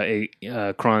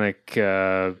 chronic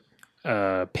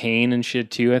pain and shit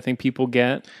too. I think people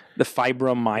get the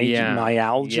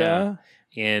fibromyalgia,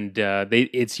 and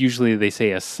it's usually they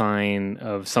say a sign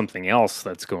of something else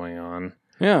that's going on.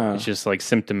 Yeah, it's just like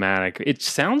symptomatic. It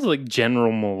sounds like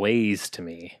general malaise to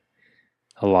me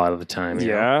a lot of the time. You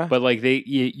know? But like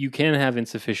you can have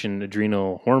insufficient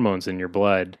adrenal hormones in your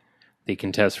blood. They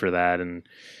can test for that,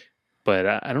 but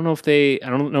I don't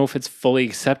know if it's fully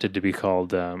accepted to be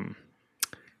called.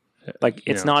 Like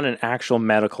it's not an actual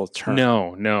medical term.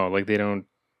 No, like they don't.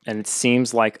 And it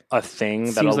seems like a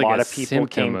thing that a lot of people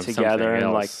came together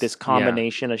and like this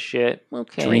combination of shit.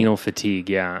 Okay. Adrenal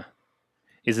fatigue, yeah.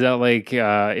 Is that like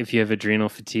if you have adrenal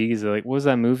fatigue? Is it like what was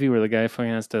that movie where the guy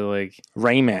fucking has to like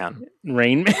Rain Man?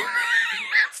 Rain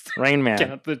Man.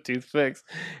 Count the toothpicks.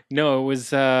 No, it was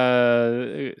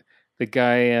the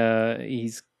guy.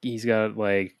 He's got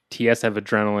like TS have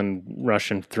adrenaline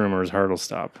rushing through him or his heart will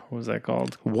stop. What was that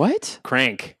called? What?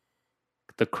 Crank.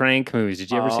 The Crank movies. Did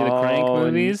you ever see the Crank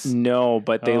movies? No,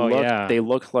 but they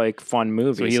look like fun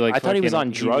movies. So I thought he was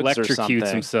on drugs or something. He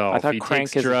electrocutes himself. I thought he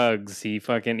Crank takes drugs. He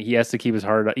has to keep his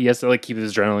heart. He has to like keep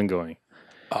his adrenaline going.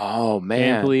 Oh man!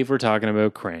 Can't believe we're talking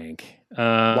about Crank.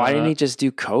 Why didn't he just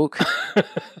do coke?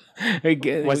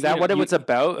 Was that what it was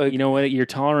about? You know what? Your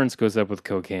tolerance goes up with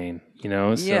cocaine. You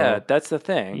know. So, yeah, that's the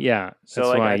thing. Yeah. So, that's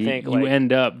like, why I think, you like-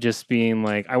 end up just being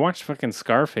like, I watched fucking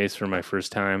Scarface for my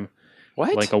first time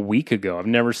What? like a week ago. I've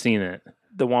never seen it.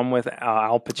 The one with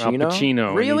Al Pacino? Al Pacino.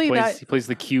 and Really? He plays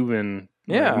the Cuban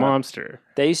Yeah. mobster.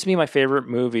 That used to be my favorite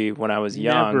movie when I was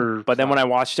young. Never But then when I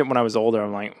watched it when I was older,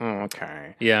 I'm like,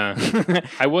 okay. Yeah.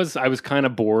 I was kind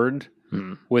of bored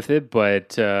with it,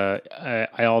 but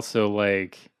I also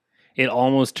like it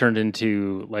almost turned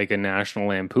into like a National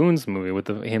Lampoon's movie with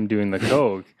him doing the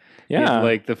coke. Yeah. He'd,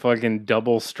 like the fucking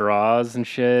double straws and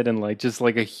shit, and like just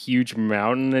like a huge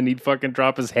mountain, and he'd fucking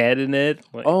drop his head in it.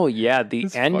 Like, Oh yeah, the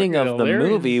It's ending fucking of the hilarious.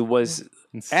 movie was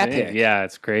insane. epic. Yeah,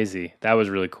 it's crazy. That was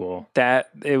really cool. that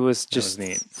it was just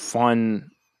neat.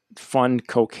 fun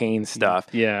cocaine stuff.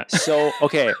 Yeah. So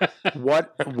okay,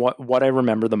 what I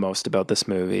remember the most about this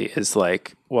movie is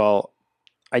like, well,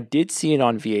 I did see it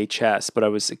on VHS, but I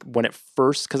was when it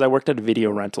first because I worked at a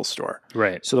video rental store.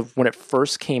 Right. So when it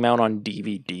first came out on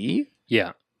DVD,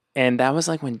 Yeah. and that was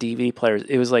like when DVD players,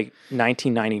 it was like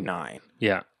 1999.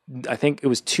 Yeah. I think it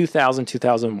was 2000,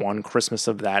 2001, Christmas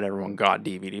of that. Everyone got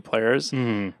DVD players,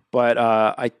 Mhm. but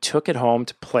I took it home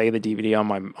to play the DVD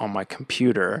on my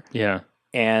computer, Yeah.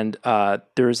 and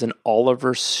there's an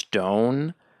Oliver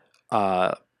Stone,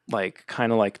 like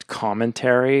kind of like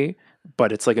commentary,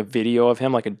 but it's like a video of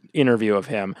him, like an interview of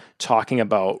him talking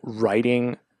about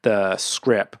writing the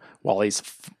script while he's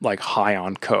like high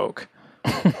on coke.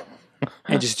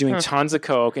 And just doing tons of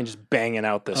coke and just banging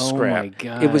out the Oh script. my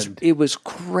God. It was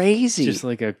crazy. Just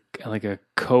like a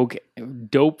coke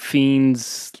dope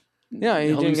fiend's yeah, he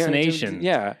didn't- hallucination.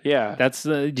 Yeah, yeah. That's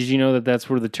did you know that that's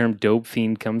where the term dope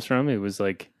fiend comes from? It was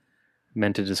like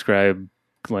meant to describe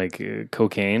like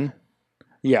cocaine.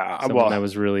 Yeah, Someone well, that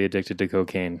was really addicted to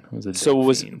cocaine was a so dope it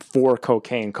was fiend. for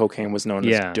cocaine. Cocaine was known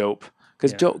Yeah. as dope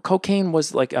because Yeah. cocaine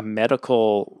was like a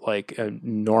medical, like a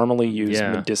normally used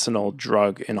Yeah. medicinal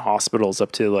drug in hospitals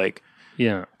up to like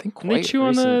Yeah. I think And they quite chew on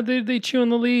recent. they chew on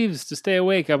the leaves to stay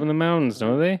awake up in the mountains,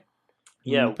 don't they?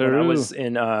 Yeah, in when I Peru. was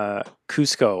in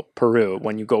Cusco, Peru,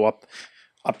 when you go up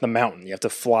the mountain, you have to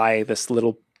fly this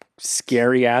little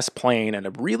scary ass plane at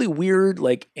a really weird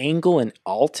like angle and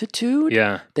altitude.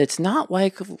 Yeah. That's not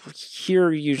like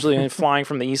here usually flying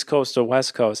from the East Coast to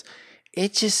West Coast.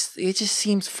 It just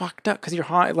seems fucked up because you're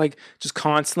high, like just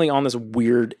constantly on this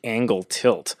weird angle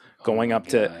tilt going up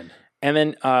to, and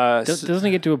then Doesn't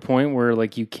it get to a point where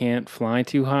like you can't fly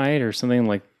too high or something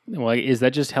like is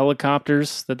that just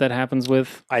helicopters that happens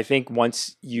with? I think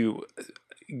once you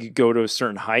go to a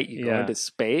certain height, you go Yeah. into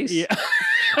space.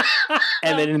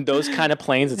 And then in those kind of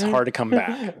planes, it's hard to come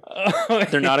back.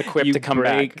 They're not equipped You to come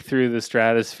break back. through the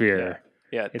stratosphere.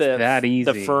 Yeah, It's that The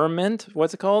easy. firmament,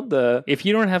 what's it called? The If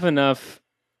you don't have enough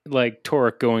like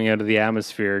torque going out of the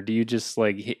atmosphere, do you just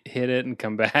like hit it and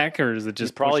come back, or does it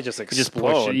just probably push, just you just push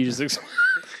explode. it? You just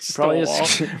Probably probably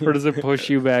just- or does it push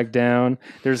you back down?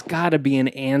 There's got to be an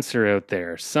answer out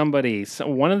there. Somebody,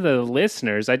 one of the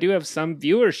listeners. I do have some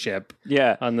viewership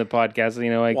yeah. on the podcast. You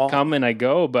know, I Well- come and I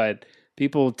go, but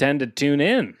people tend to tune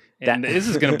in. And this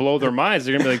is going to blow their minds.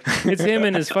 They're going to be like, it's him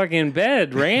in his fucking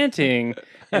bed ranting.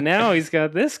 And now he's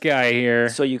got this guy here.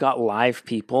 So you got live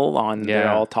people on. They're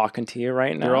Yeah. all talking to you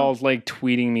right now. They're all like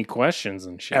tweeting me questions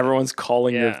and shit. Everyone's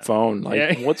calling your Yeah. phone. Like,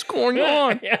 Yeah. what's going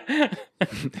on? Yeah.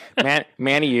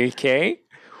 Manny, you okay?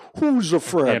 Who's a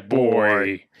frat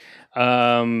boy? We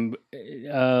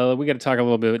got to talk a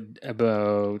little bit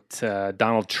about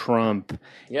Donald Trump.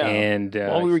 Yeah. And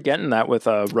Well, we were getting that with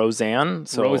Roseanne.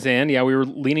 So Roseanne, yeah, we were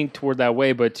leaning toward that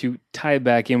way, but to tie it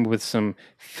back in with some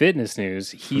fitness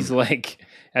news, he's like,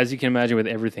 as you can imagine with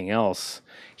everything else,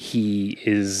 he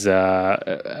is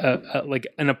like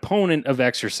an opponent of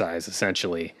exercise,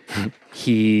 essentially.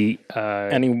 He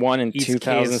and he won in eats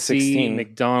 2016. KFC,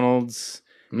 McDonald's,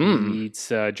 he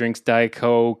eats, drinks Diet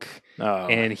Coke, Oh.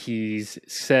 and he's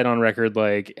said on record,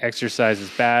 like, exercise is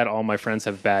bad. All my friends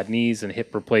have bad knees and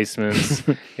hip replacements.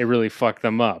 It really fucked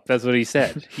them up. That's what he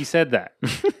said. He said that.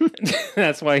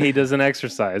 That's why he doesn't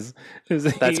exercise.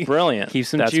 That's brilliant.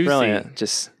 Keeps him That's juicy. brilliant.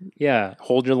 Just Yeah.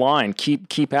 hold your line.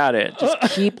 Keep at it. Just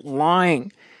keep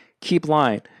lying. Keep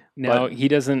lying. Now, But- he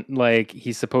doesn't, like,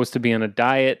 he's supposed to be on a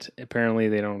diet. Apparently,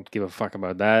 they don't give a fuck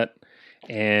about that.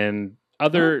 And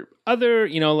other,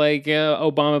 you know, like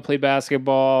Obama played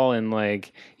basketball, and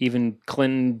like even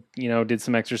Clinton, you know, did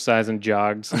some exercise and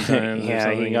jogged sometimes. or Yeah,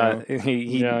 something, he you got know.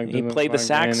 he Jogged in played the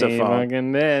fucking- saxophone. He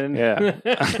fucking did.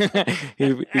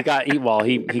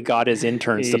 Yeah, he got his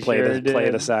interns He to play sure play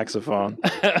the did. saxophone.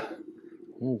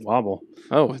 Ooh, wobble.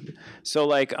 Oh, so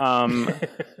like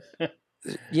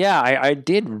Yeah, I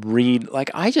did read.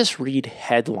 Like, I just read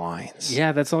headlines.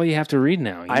 Yeah, that's all you have to read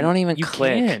now. I don't even you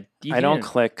click. Can't. You I don't can't.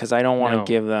 click because I don't want to No.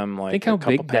 give them like Think a how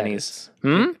couple big pennies.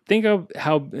 that is. Think of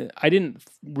how I didn't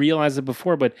realize it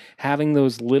before, but having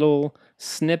those little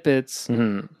snippets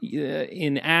in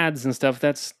ads and stuff,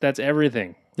 that's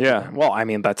everything. Yeah. Well, I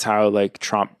mean, that's how like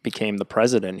Trump became the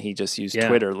president. He just used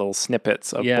Twitter, little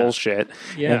snippets of bullshit.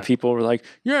 Yeah. And people were like,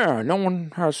 yeah, no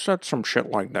one has said some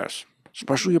shit like this,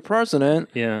 especially a president.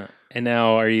 Yeah. And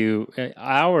now are you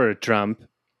our Trump,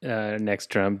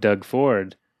 next Trump, Doug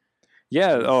Ford?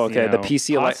 Yeah. Oh, okay. The know,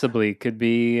 PC possibly could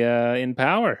be in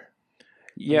power.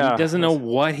 Yeah. He doesn't know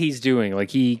what he's doing.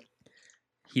 Like he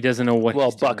doesn't know what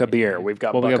he's Buck doing. a beer. We've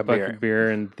got we Buck got a beer. Buck a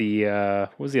beer and the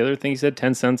what was the other thing he said?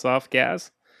 10 cents off gas?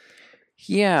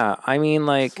 Yeah. I mean,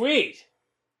 like, Sweet.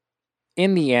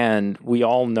 in the end, we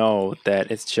all know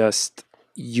that it's just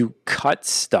you cut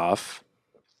stuff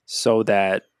so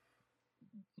that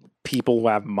people who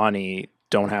have money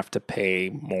don't have to pay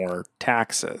more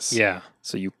taxes. Yeah.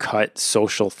 So you cut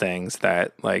social things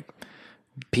that like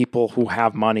people who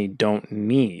have money don't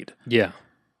need. Yeah.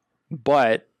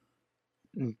 But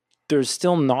there's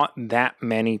still not that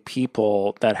many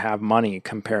people that have money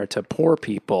compared to poor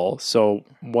people. So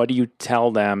what do you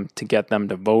tell them to get them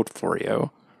to vote for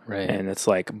you? Right. And it's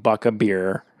like buck a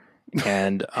beer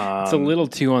and it's a little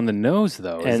too on the nose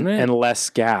though, isn't it? And less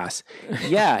gas.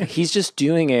 Yeah, he's just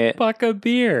doing it. Buck a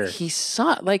beer. He's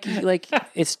like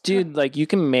it's dude, like you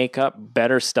can make up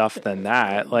better stuff than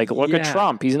that. Like look at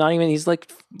Trump. He's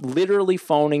like literally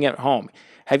phoning it home.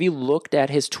 Have you looked at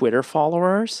his Twitter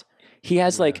followers? He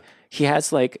has like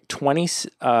 20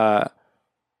 what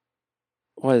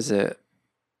is it?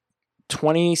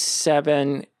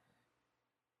 27K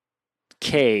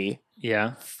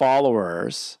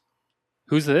followers.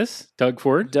 Who's this? Doug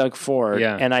Ford? Doug Ford.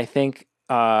 Yeah. And I think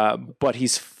but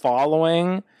he's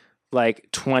following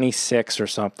like 26 or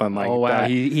something like that. Oh wow,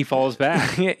 he follows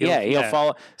back. He'll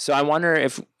follow. So I wonder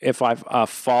if I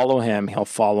follow him, he'll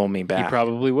follow me back. He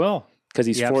probably will. Because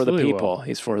he's for the absolutely people. will.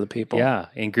 He's for the people. Yeah,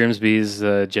 and Grimsby's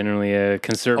generally a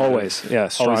conservative. Always, yeah,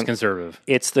 always conservative.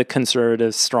 It's the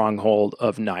conservative stronghold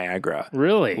of Niagara.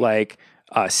 Really? Like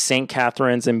St.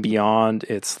 Catharines and beyond,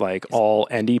 it's like all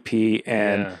NDP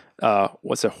and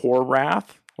what's it, Horwath?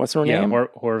 What's her name?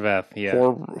 Horvath. Yeah,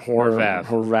 Horvath.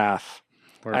 Horvath.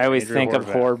 I always think of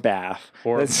Horbath.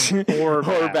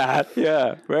 Horbath.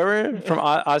 Yeah. Remember from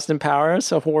Austin Powers?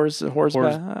 So Hooker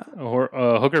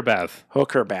Bath.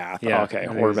 Hooker Bath. Yeah. Okay.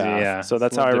 Horbath. Yeah. So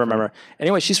that's how I remember.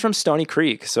 Anyway, she's from Stony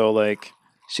Creek. So like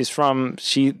she's from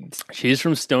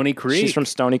Stony Creek. She's from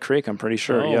Stony Creek, I'm pretty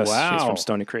sure. Oh, yes. wow. She's from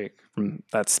Stony Creek.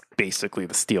 That's basically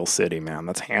the Steel City, man.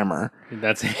 That's Hammer.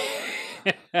 That's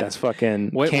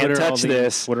fucking can't touch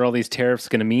this. What are all these tariffs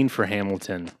going to mean for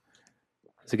Hamilton?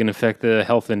 Is it going to affect the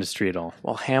health industry at all?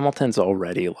 Well, Hamilton's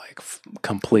already like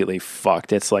completely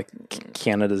fucked. It's like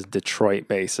Canada's Detroit,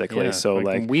 basically. Yeah, so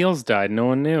like Wheels died, no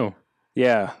one knew.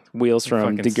 Yeah, Wheels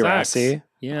from Degrassi. Sucks.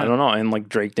 Yeah, I don't know. And like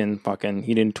Drake didn't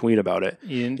tweet about it.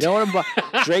 You know what?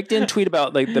 Drake didn't tweet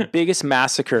about like the biggest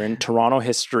massacre in Toronto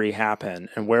history happened.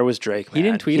 And where was Drake? Man? He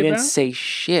didn't tweet about it? He didn't say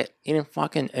shit. He didn't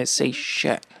fucking say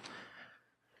shit.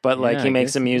 But like he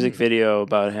makes a music video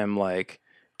about him like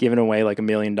giving away like $1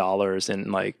 million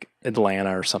in like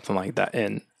Atlanta or something like that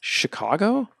in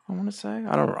Chicago. I want to say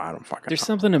I don't fucking. There's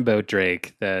something about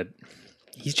Drake that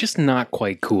he's just not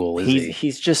quite cool.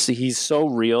 He's so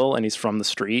real and he's from the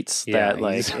streets that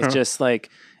like it's just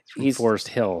like he's Forest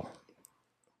Hill.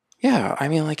 Yeah, I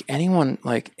mean like anyone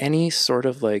like any sort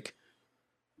of like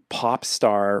pop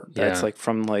star that's like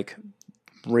from like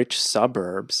rich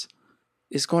suburbs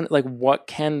is going to, like what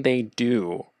can they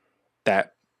do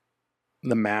that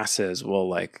the masses will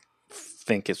like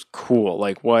think is cool?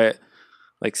 Like what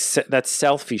like that's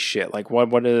selfie shit. Like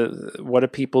what do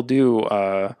people do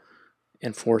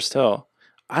in Forest Hill?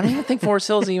 I don't even think Forest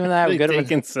Hill is even that good.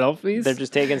 Taking selfies? They're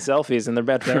just taking selfies in their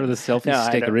bedroom. Where the selfie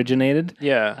stick originated?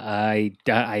 Yeah. I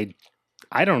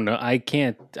don't know. I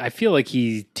can't. I feel like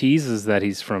he teases that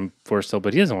he's from Forest Hill,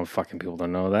 but he doesn't want fucking people to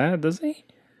know that, does he?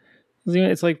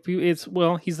 It's like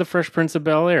he's the Fresh Prince of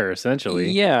Bel-Air, essentially.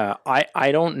 Yeah,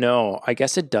 I don't know. I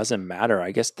guess it doesn't matter.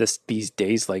 I guess these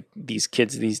days, like these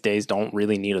kids these days, don't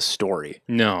really need a story.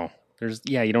 No,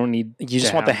 you don't need. You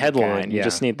just want the headline. You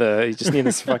just need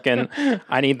this fucking.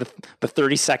 I need the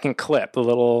 30-second clip, the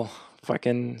little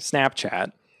fucking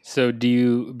Snapchat. So, do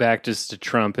you back just to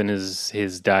Trump and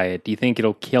his diet? Do you think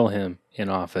it'll kill him in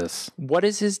office? What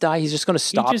is his diet? He's just going to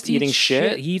stop eating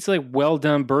shit. He eats like well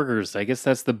done burgers. I guess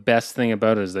that's the best thing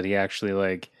about it is that he actually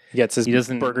like He gets his He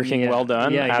doesn't- Burger King yeah. well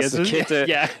done. Yeah, he asks gets the his- kid to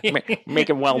yeah. make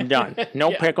it well done.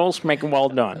 No pickles, make it well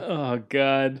done. Oh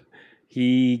God.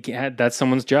 That's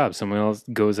someone's job. Someone else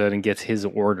goes out and gets his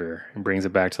order and brings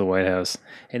it back to the White House.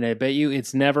 And I bet you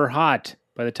it's never hot.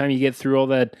 By the time you get through all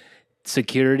that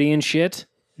security and shit,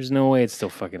 there's no way it's still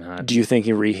fucking hot. Do you think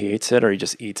he reheats it or he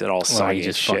just eats it all Well, soggy he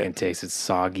just as fucking shit? takes it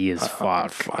soggy as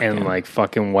fuck fuck and him. like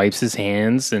fucking wipes his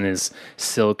hands in his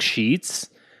silk sheets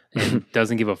and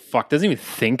doesn't give a fuck. Doesn't even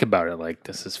think about it. Like,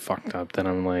 this is fucked up. Then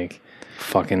I'm like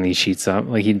fucking these sheets up.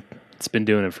 Like it's been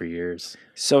doing it for years.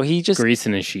 So he just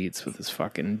Greasing his sheets with his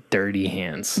fucking dirty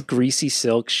hands. greasy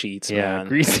silk sheets, Yeah, man.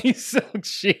 greasy silk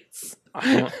sheets.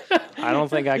 I don't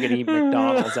think I could eat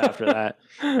McDonald's after that.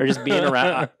 Or just being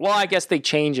around. Well, I guess they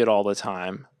change it all the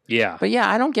time. Yeah. But yeah,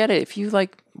 I don't get it. If you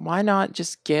like, why not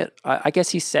just get? I guess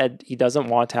he said he doesn't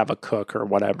want to have a cook or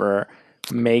whatever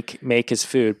make his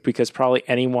food because probably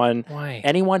anyone Why?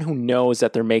 who knows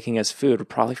that they're making his food would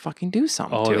probably fucking do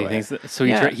something Oh, to he it. thinks that, so.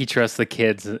 Yeah. He trusts the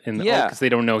kids, and Yeah. because they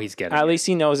don't know he's getting. At it. least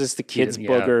he knows it's the kids' Yeah,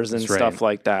 boogers and that's right. stuff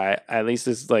like that. At least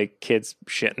it's like kids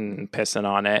shitting and pissing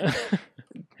on it.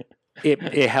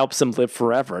 It helps them live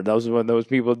forever. Those are what those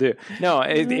people do. No,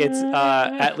 it's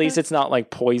at least it's not like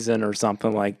poison or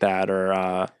something like that.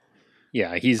 Or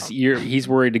Yeah, he's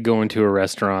worried to go into a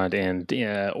restaurant and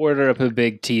order up a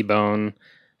big T-bone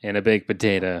and a baked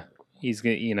potato. He's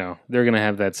gonna, they're gonna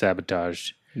have that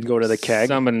sabotaged. go to the keg.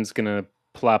 Someone's gonna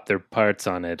plop their parts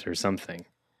on it or something.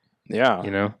 Yeah,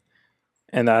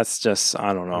 and that's just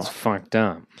I don't know. It's fucked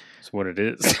up. It's what it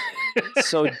is.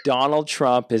 So Donald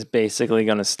Trump is basically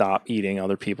going to stop eating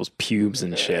other people's pubes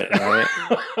and shit, right?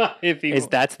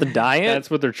 That's the diet? That's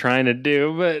what they're trying to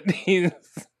do, but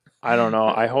I don't know.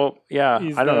 I hope. Yeah, I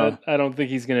don't know. I don't think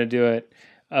he's gonna do it.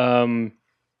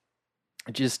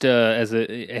 Just as a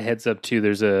heads up too,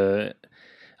 there's a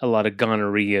lot of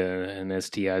gonorrhea and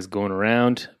STIs going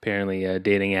around. Apparently,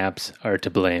 dating apps are to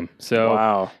blame. So,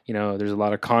 Wow. there's a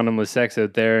lot of condomless sex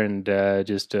out there, and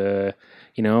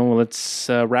let's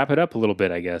wrap it up a little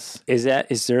bit, I guess. Is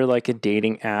there like a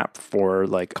dating app for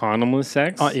like Condomless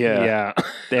sex? yeah.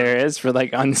 there is for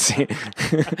like unsafe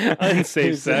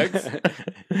Unsafe sex.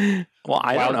 Well,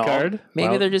 I don't know. Wild card?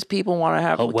 Maybe they're just people want to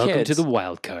have Welcome kids. to the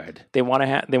wild card. They want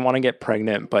to get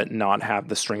pregnant, but not have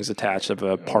the strings attached of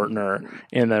a partner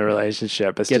in the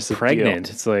relationship. It's Get just a deal. pregnant.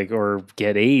 It's like, or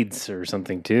get AIDS or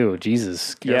something too.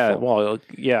 Jesus. Yeah, Careful. well,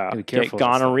 yeah. Be Get careful with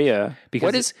gonorrhea.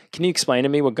 Because Can you explain to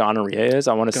me what gonorrhea is?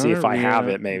 I want to see if I have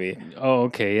Gonorrhea- it. Maybe. Oh,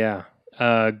 okay, yeah.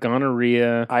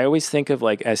 Gonorrhea. I always think of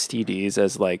like STDs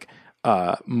as like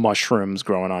mushrooms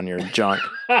growing on your junk.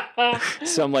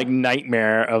 Some like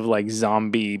nightmare of like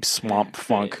zombie swamp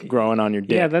funk growing on your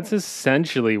dick. Yeah, that's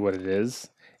essentially what it is.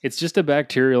 It's just a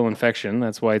bacterial infection.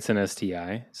 That's why it's an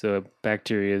STI. So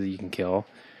bacteria that you can kill,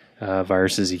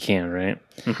 viruses you can't, right?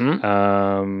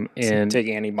 And Take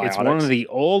antibiotics. it's one of the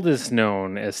oldest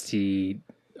known STIs,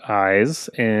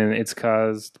 and it's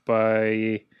caused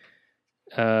by.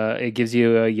 It gives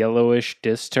you a yellowish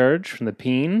discharge from the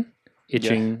peen,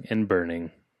 itching and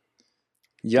burning.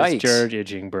 Yikes. Discharge,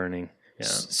 itching, burning. Yeah.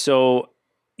 So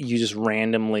you just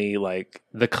randomly like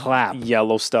The clap.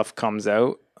 yellow stuff comes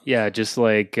out. Yeah, just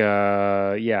like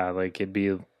like it'd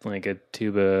be like a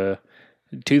tube of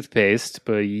toothpaste,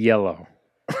 but yellow.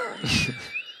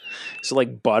 So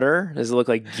like butter. Does it look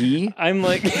like ghee? I'm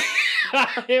like,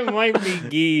 it might be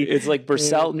ghee. It's like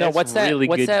Bercel. No, That's what's that? really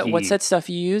What's good that? ghee. What's that stuff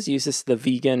you use? You use this the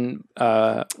vegan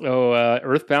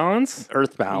Earth Balance.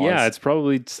 Earth Balance. Yeah, it's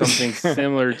probably something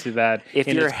similar to that. If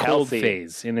in you're its cold healthy.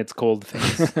 phase. In its cold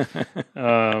phase.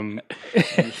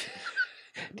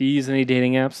 Do you use any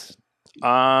dating apps?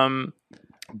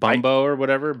 Bumbo or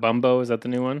whatever. Bumbo, is that the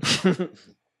new one?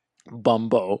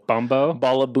 Bumbo. Bumbo.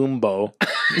 Ballaboombo.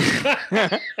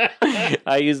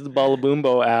 I use the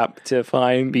Ballaboombo app to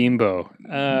find Beambo.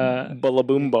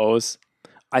 Ballaboombos.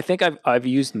 I think I've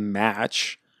used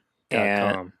Match,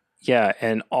 and .com. yeah,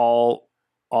 and all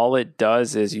it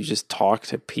does is you just talk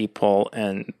to people,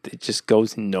 and it just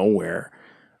goes nowhere.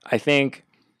 I think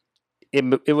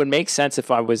it would make sense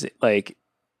if I was like,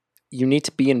 you need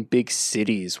to be in big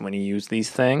cities when you use these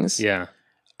things. Yeah.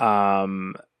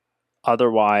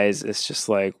 Otherwise, it's just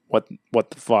like what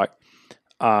the fuck.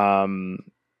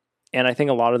 And I think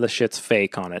a lot of the shit's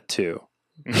fake on it too.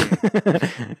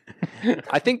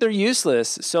 I think they're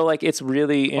useless. So like, it's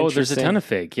really interesting. Oh, there's a ton of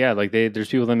fake. Yeah, like there's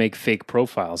people that make fake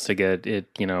profiles to get it,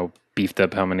 beefed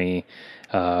up how many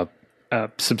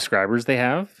subscribers they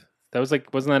have. That was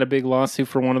wasn't that a big lawsuit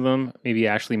for one of them? Maybe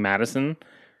Ashley Madison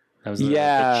That was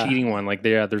Yeah. the cheating one. Like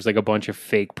there's like a bunch of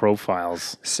fake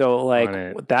profiles. So on like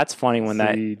it. that's funny when So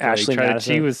that you, Ashley try to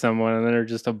Madison. cheat with someone, and then they're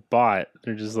just a bot.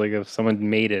 They're just like if someone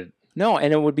made it. No,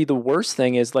 and it would be the worst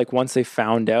thing is like once they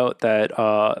found out that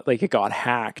like it got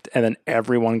hacked, and then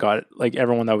everyone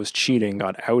that was cheating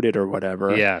got outed or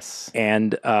whatever. Yes.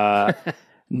 And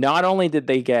not only did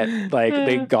they get like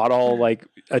they got all like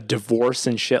a divorce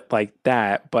and shit like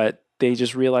that, but they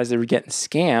just realized they were getting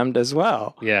scammed as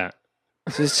well. Yeah.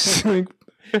 So it's just like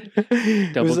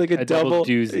it was like a double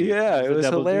doozy. Yeah, it was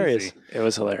double hilarious. doozy. It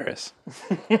was hilarious.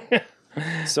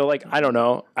 So like I don't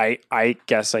know. I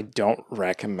guess I don't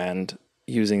recommend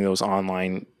using those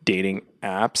online dating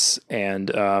apps,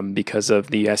 and because of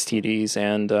the STDs,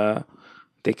 and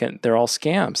they're all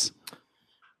scams.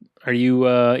 Are you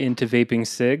into vaping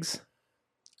cigs?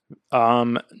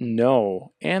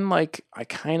 No. And like I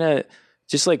kind of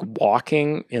just like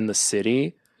walking in the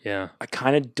city, Yeah. I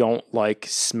kind of don't like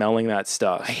smelling that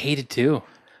stuff. I hate it too.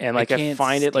 And like I can't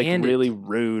find it like stand it. really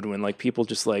rude when like people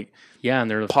just like Yeah, and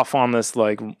they're puff on this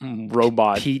like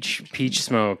robot. peach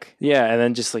smoke. Yeah, and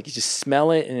then just like you just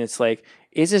smell it and it's like,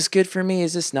 is this good for me?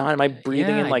 Is this not? Am I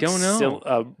breathing Yeah, in I like don't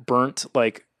know. burnt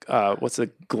like what's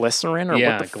it, glycerin or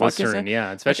Yeah, what the fuck is glycerin. it?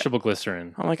 Yeah, it's vegetable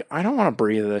glycerin. I'm like, I don't want to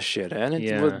breathe this shit in. It's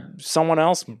Yeah. what someone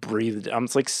else breathed.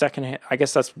 It's like secondhand. I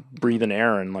guess that's breathing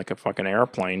air in like a fucking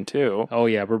airplane too. Oh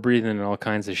yeah, we're breathing in all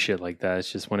kinds of shit like that.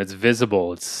 It's just when it's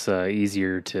visible, it's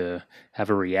easier to have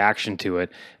a reaction to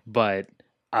it. But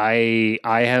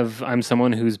I'm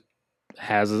someone who's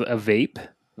has a vape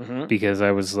because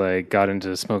I was like got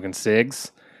into smoking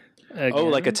cigs. Oh,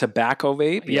 like a tobacco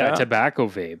vape? Yeah, tobacco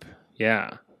vape.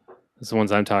 Yeah, that's the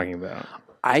ones I'm talking about.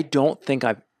 I don't think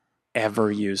I've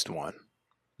ever used one.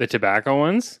 The tobacco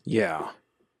ones? Yeah.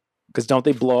 Because don't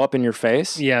they blow up in your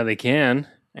face? Yeah, they can.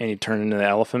 And you turn into the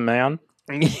Elephant Man?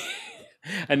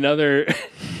 Another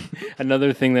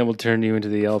thing that will turn you into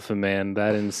the Elephant Man,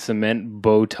 that and cement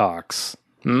Botox.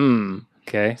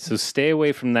 Okay, so stay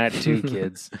away from that too,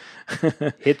 kids.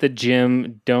 Hit the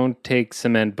gym. Don't take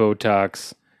cement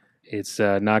Botox. It's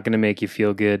not going to make you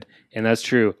feel good. And that's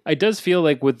true. It does feel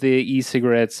like with the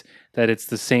e-cigarettes that it's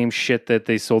the same shit that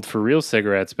they sold for real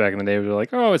cigarettes back in the day. They're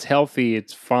like, oh, it's healthy.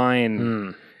 It's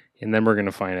fine. And then we're going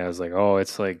to find out it's like, oh,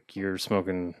 it's like you're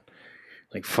smoking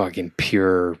like fucking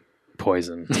pure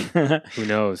poison. Who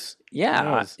knows? Yeah. Who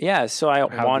knows Yeah. So I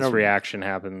how want this to. reaction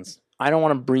happens. I don't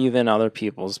want to breathe in other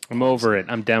people's. I'm over it.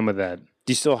 I'm done with that.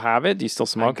 Do you still have it? Do you still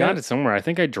I smoke got it somewhere. I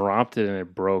think I dropped it and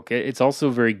it broke. It's also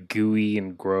very gooey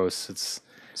and gross. It's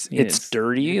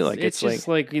dirty. It's just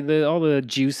like all the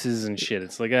juices and shit.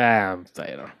 It's like I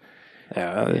don't.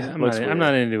 Yeah, I'm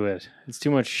not into it. It's too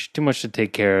much to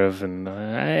take care of, and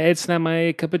it's not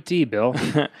my cup of tea, Bill.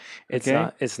 It's Okay?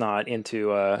 not. It's not into.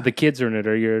 The kids are in it.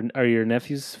 Are your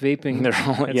nephews vaping They're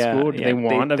all, at yeah, school? Do yeah. they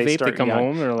want a vape to start come young.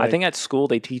 home? They're like, I think at school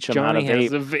they teach them Johnny how to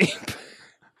has vape. a vape.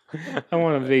 I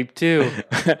want a vape too.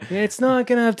 It's not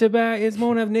gonna have tobacco. It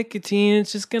won't have nicotine.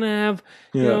 It's just gonna have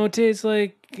it tastes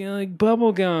like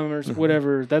bubble gum or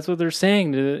whatever. That's what they're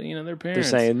saying to their parents.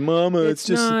 They're saying, "Mama, it's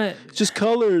not. just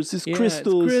colors. It's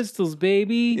crystals. It's crystals,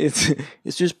 baby.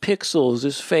 It's just pixels.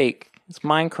 It's fake. It's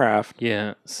Minecraft."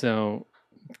 Yeah. So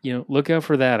look out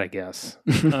for that, I guess.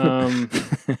 Man,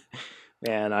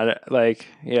 I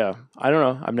don't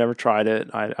know. I've never tried it.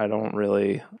 I don't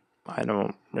really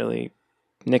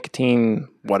nicotine,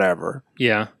 whatever.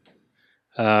 Yeah.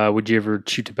 Would you ever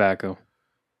chew tobacco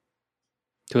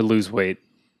to lose weight?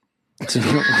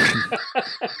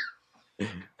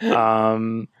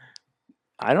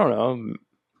 I don't know.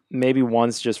 Maybe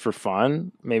once just for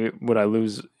fun. Maybe would I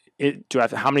lose it?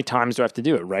 How many times do I have to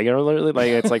do it regularly? Like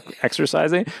it's like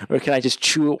exercising, or can I just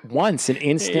chew it once and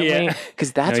instantly?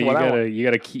 Because that's No, what I want. you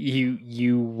gotta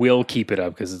you will keep it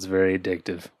up because it's very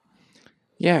addictive.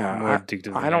 Yeah, More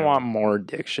addictive I than don't heroin. want more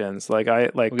addictions. Like I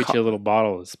like. We'll get you a little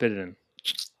bottle to spit it in.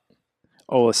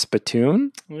 Oh, a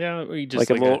spittoon? Yeah, or you just Like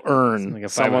a little urn. like a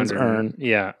Someone's 500 urn.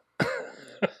 Yeah,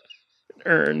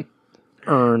 urn.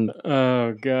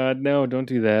 Oh God, no! Don't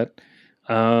do that.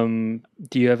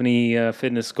 Do you have any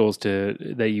fitness goals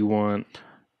that you want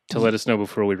to let us know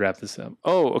before we wrap this up?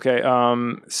 Oh, okay.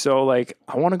 So like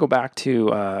I want to go back to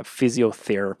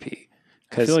physiotherapy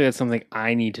I feel like that's something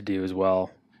I need to do as well.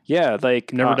 yeah,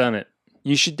 like Never done it.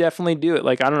 You should definitely do it.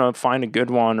 Like I don't know, find a good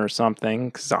one or something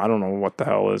because I don't know what the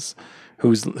hell is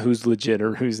who's legit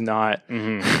or who's not.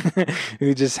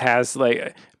 Who just has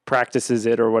like practices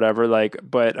it or whatever. Like,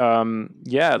 but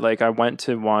yeah, like I went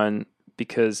to one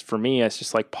because for me it's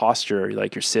just like posture.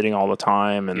 Like you're sitting all the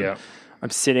time, and Yeah. I'm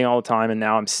sitting all the time, and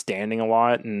now I'm standing a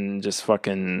lot, and just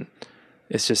fucking.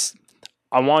 It's just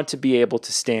I want to be able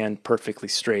to stand perfectly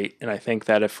straight. And I think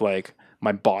that if like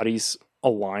my body's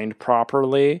aligned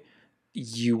properly,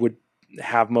 you would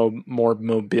have more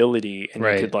mobility, and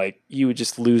Right. you could like, you would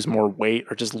just lose more weight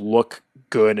or just look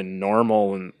good and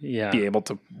normal and Yeah. be able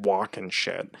to walk and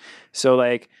shit. So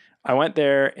like I went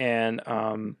there and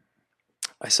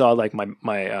I saw like my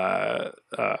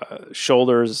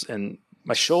shoulders, and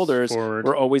my shoulders Forward.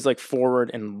 were always like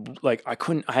forward, and like I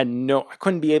couldn't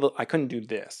do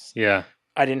this. Yeah.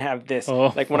 I didn't have this.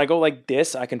 Oh. Like when I go like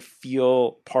this, I can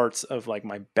feel parts of like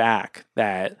my back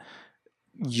that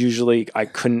usually I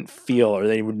couldn't feel, or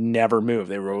they would never move.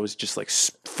 They were always just like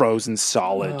frozen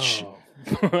solid. Oh.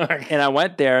 And I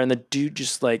went there, and the dude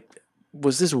just like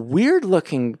was this weird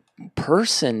looking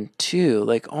person too,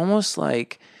 like almost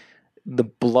like the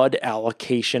blood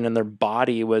allocation in their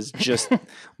body was just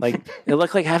like, it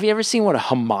looked like, have you ever seen what a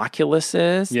homunculus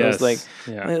is? Yes. Those, like,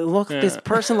 Yeah. this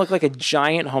person looked like a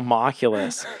giant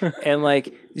homunculus, and like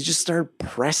he just started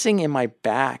pressing in my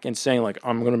back and saying like,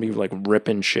 I'm gonna be like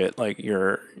ripping shit, like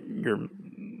your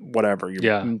whatever,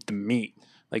 the meat,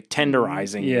 like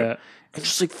tenderizing you. Yeah. And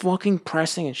just like fucking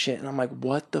pressing and shit. And I'm like,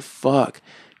 what the fuck?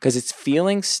 Because it's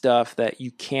feeling stuff that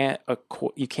you can't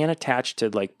attach to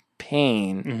like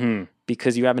pain Mm-hmm.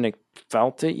 because you haven't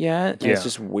felt it yet. And it's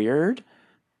just weird.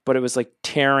 But it was like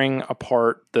tearing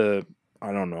apart the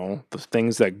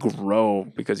things that grow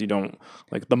because you don't,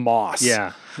 like the moss.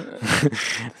 Yeah.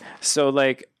 So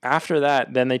like after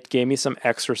that, then they gave me some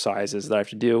exercises that I have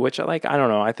to do, which I don't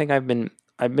know. I think I've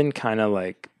been kind of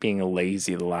like being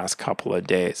lazy the last couple of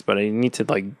days, but I need to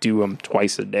like do them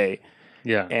twice a day.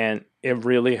 Yeah. And it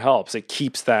really helps. It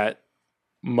keeps that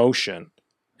motion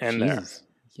in there. Jesus.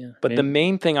 Yeah. But the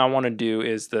main thing I want to do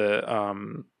is the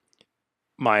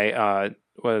my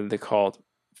what are they called?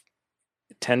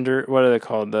 What are they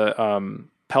called? The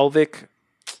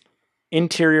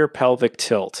interior pelvic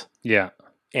tilt, Yeah.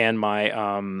 and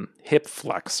my hip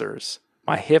flexors.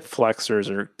 My hip flexors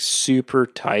are super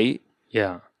tight,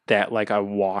 Yeah. that like I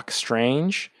walk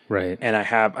strange, Right. and I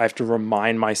have to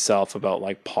remind myself about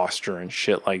like posture and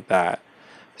shit like that.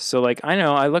 So like I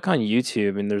know I look on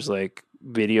YouTube and there's like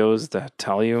videos that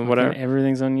tell you whatever,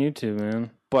 Everything's on YouTube,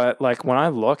 man. but like when I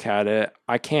look at it,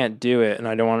 I can't do it, and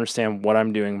I don't understand what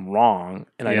I'm doing wrong,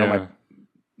 and I know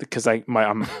because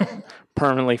I'm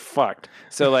permanently fucked.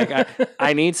 So like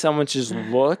I need someone to just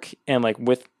look and like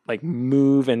with like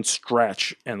move and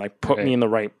stretch and like put me in the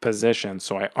right position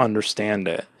so I understand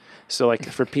it. So like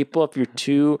for people, if you're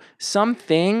some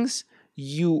things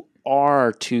you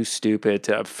are too stupid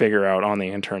to figure out on the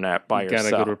internet by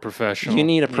yourself. Gotta go to a professional. You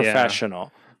need a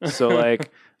professional. So like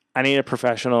I need a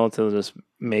professional to just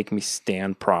make me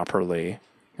stand properly.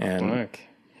 And Fuck.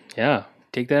 Yeah.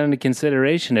 Take that into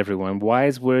consideration, everyone.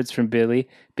 Wise words from Billy.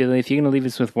 Billy, if you're going to leave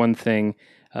us with one thing,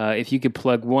 if you could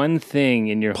plug one thing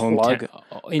in your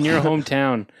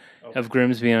hometown of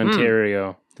Grimsby,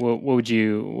 Ontario, what would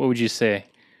you say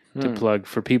to plug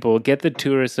for people? Get the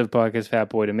tourists of Podcast Fat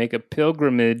Boy to make a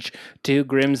pilgrimage to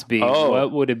Grimsby. Oh.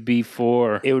 What would it be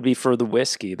for? it would be for the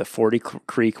whiskey, the 40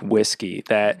 Creek whiskey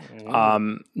that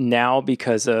now,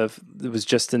 because of it was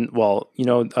just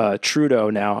Trudeau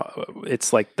now,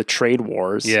 it's like the trade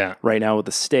wars right now with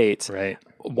the States. Right.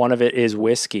 One of it is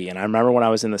whiskey. And I remember when I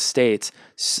was in the States,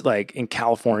 like in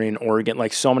California and Oregon,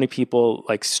 like so many people,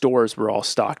 like stores were all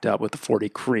stocked up with the 40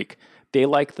 Creek. They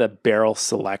like the Barrel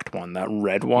Select one, that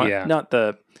red one. Yeah. Not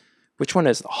which one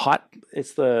is hot?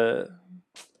 It's Is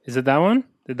it that one?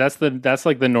 That's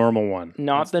like the normal one.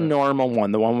 not the normal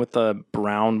one, the one with the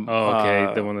brown. Oh,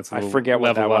 okay. The one that's a I little forget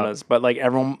what that level one up. is, but like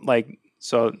everyone, like,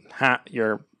 so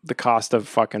the cost of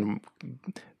fucking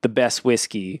the best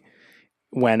whiskey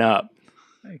went up.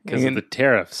 Because of the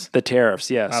tariffs. The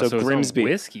tariffs, yeah. Wow, so it's all Grimsby,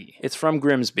 whiskey. it's from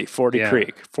Grimsby, 40 Yeah.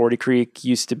 Creek. 40 Creek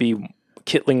used to be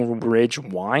Kittling Ridge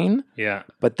wine, Yeah.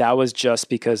 but that was just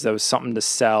because there was something to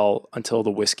sell until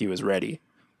the whiskey was ready.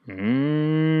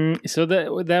 So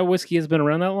that whiskey has been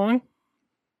around that long?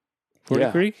 40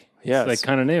 Yeah. Creek? Yes. It's like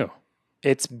kind of new.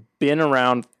 It's been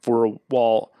around for a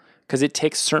while because it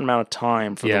takes a certain amount of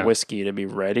time for Yeah. the whiskey to be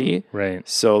ready. Right.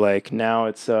 So like now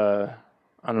it's I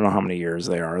don't know how many years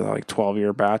they are, like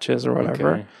 12-year batches or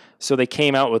whatever. Okay. So they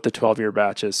came out with the 12-year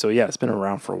batches. So yeah, it's been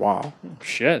around for a while.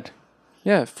 Shit.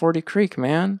 Yeah, 40 Creek,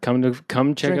 man. Come check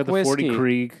Drink out the whiskey. 40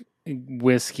 Creek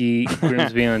whiskey,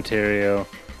 Grimsby, Ontario.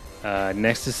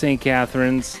 Next to St.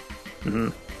 Catharines,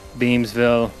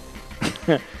 Beamsville.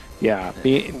 Yeah,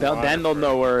 then they'll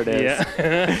know where it is.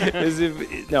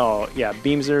 Yeah.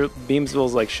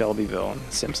 Beamsville's like Shelbyville and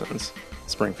Simpsons,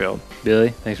 Springfield. Billy,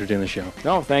 thanks for doing the show.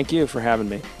 No, thank you for having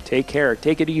me. Take care.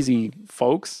 Take it easy,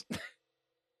 folks.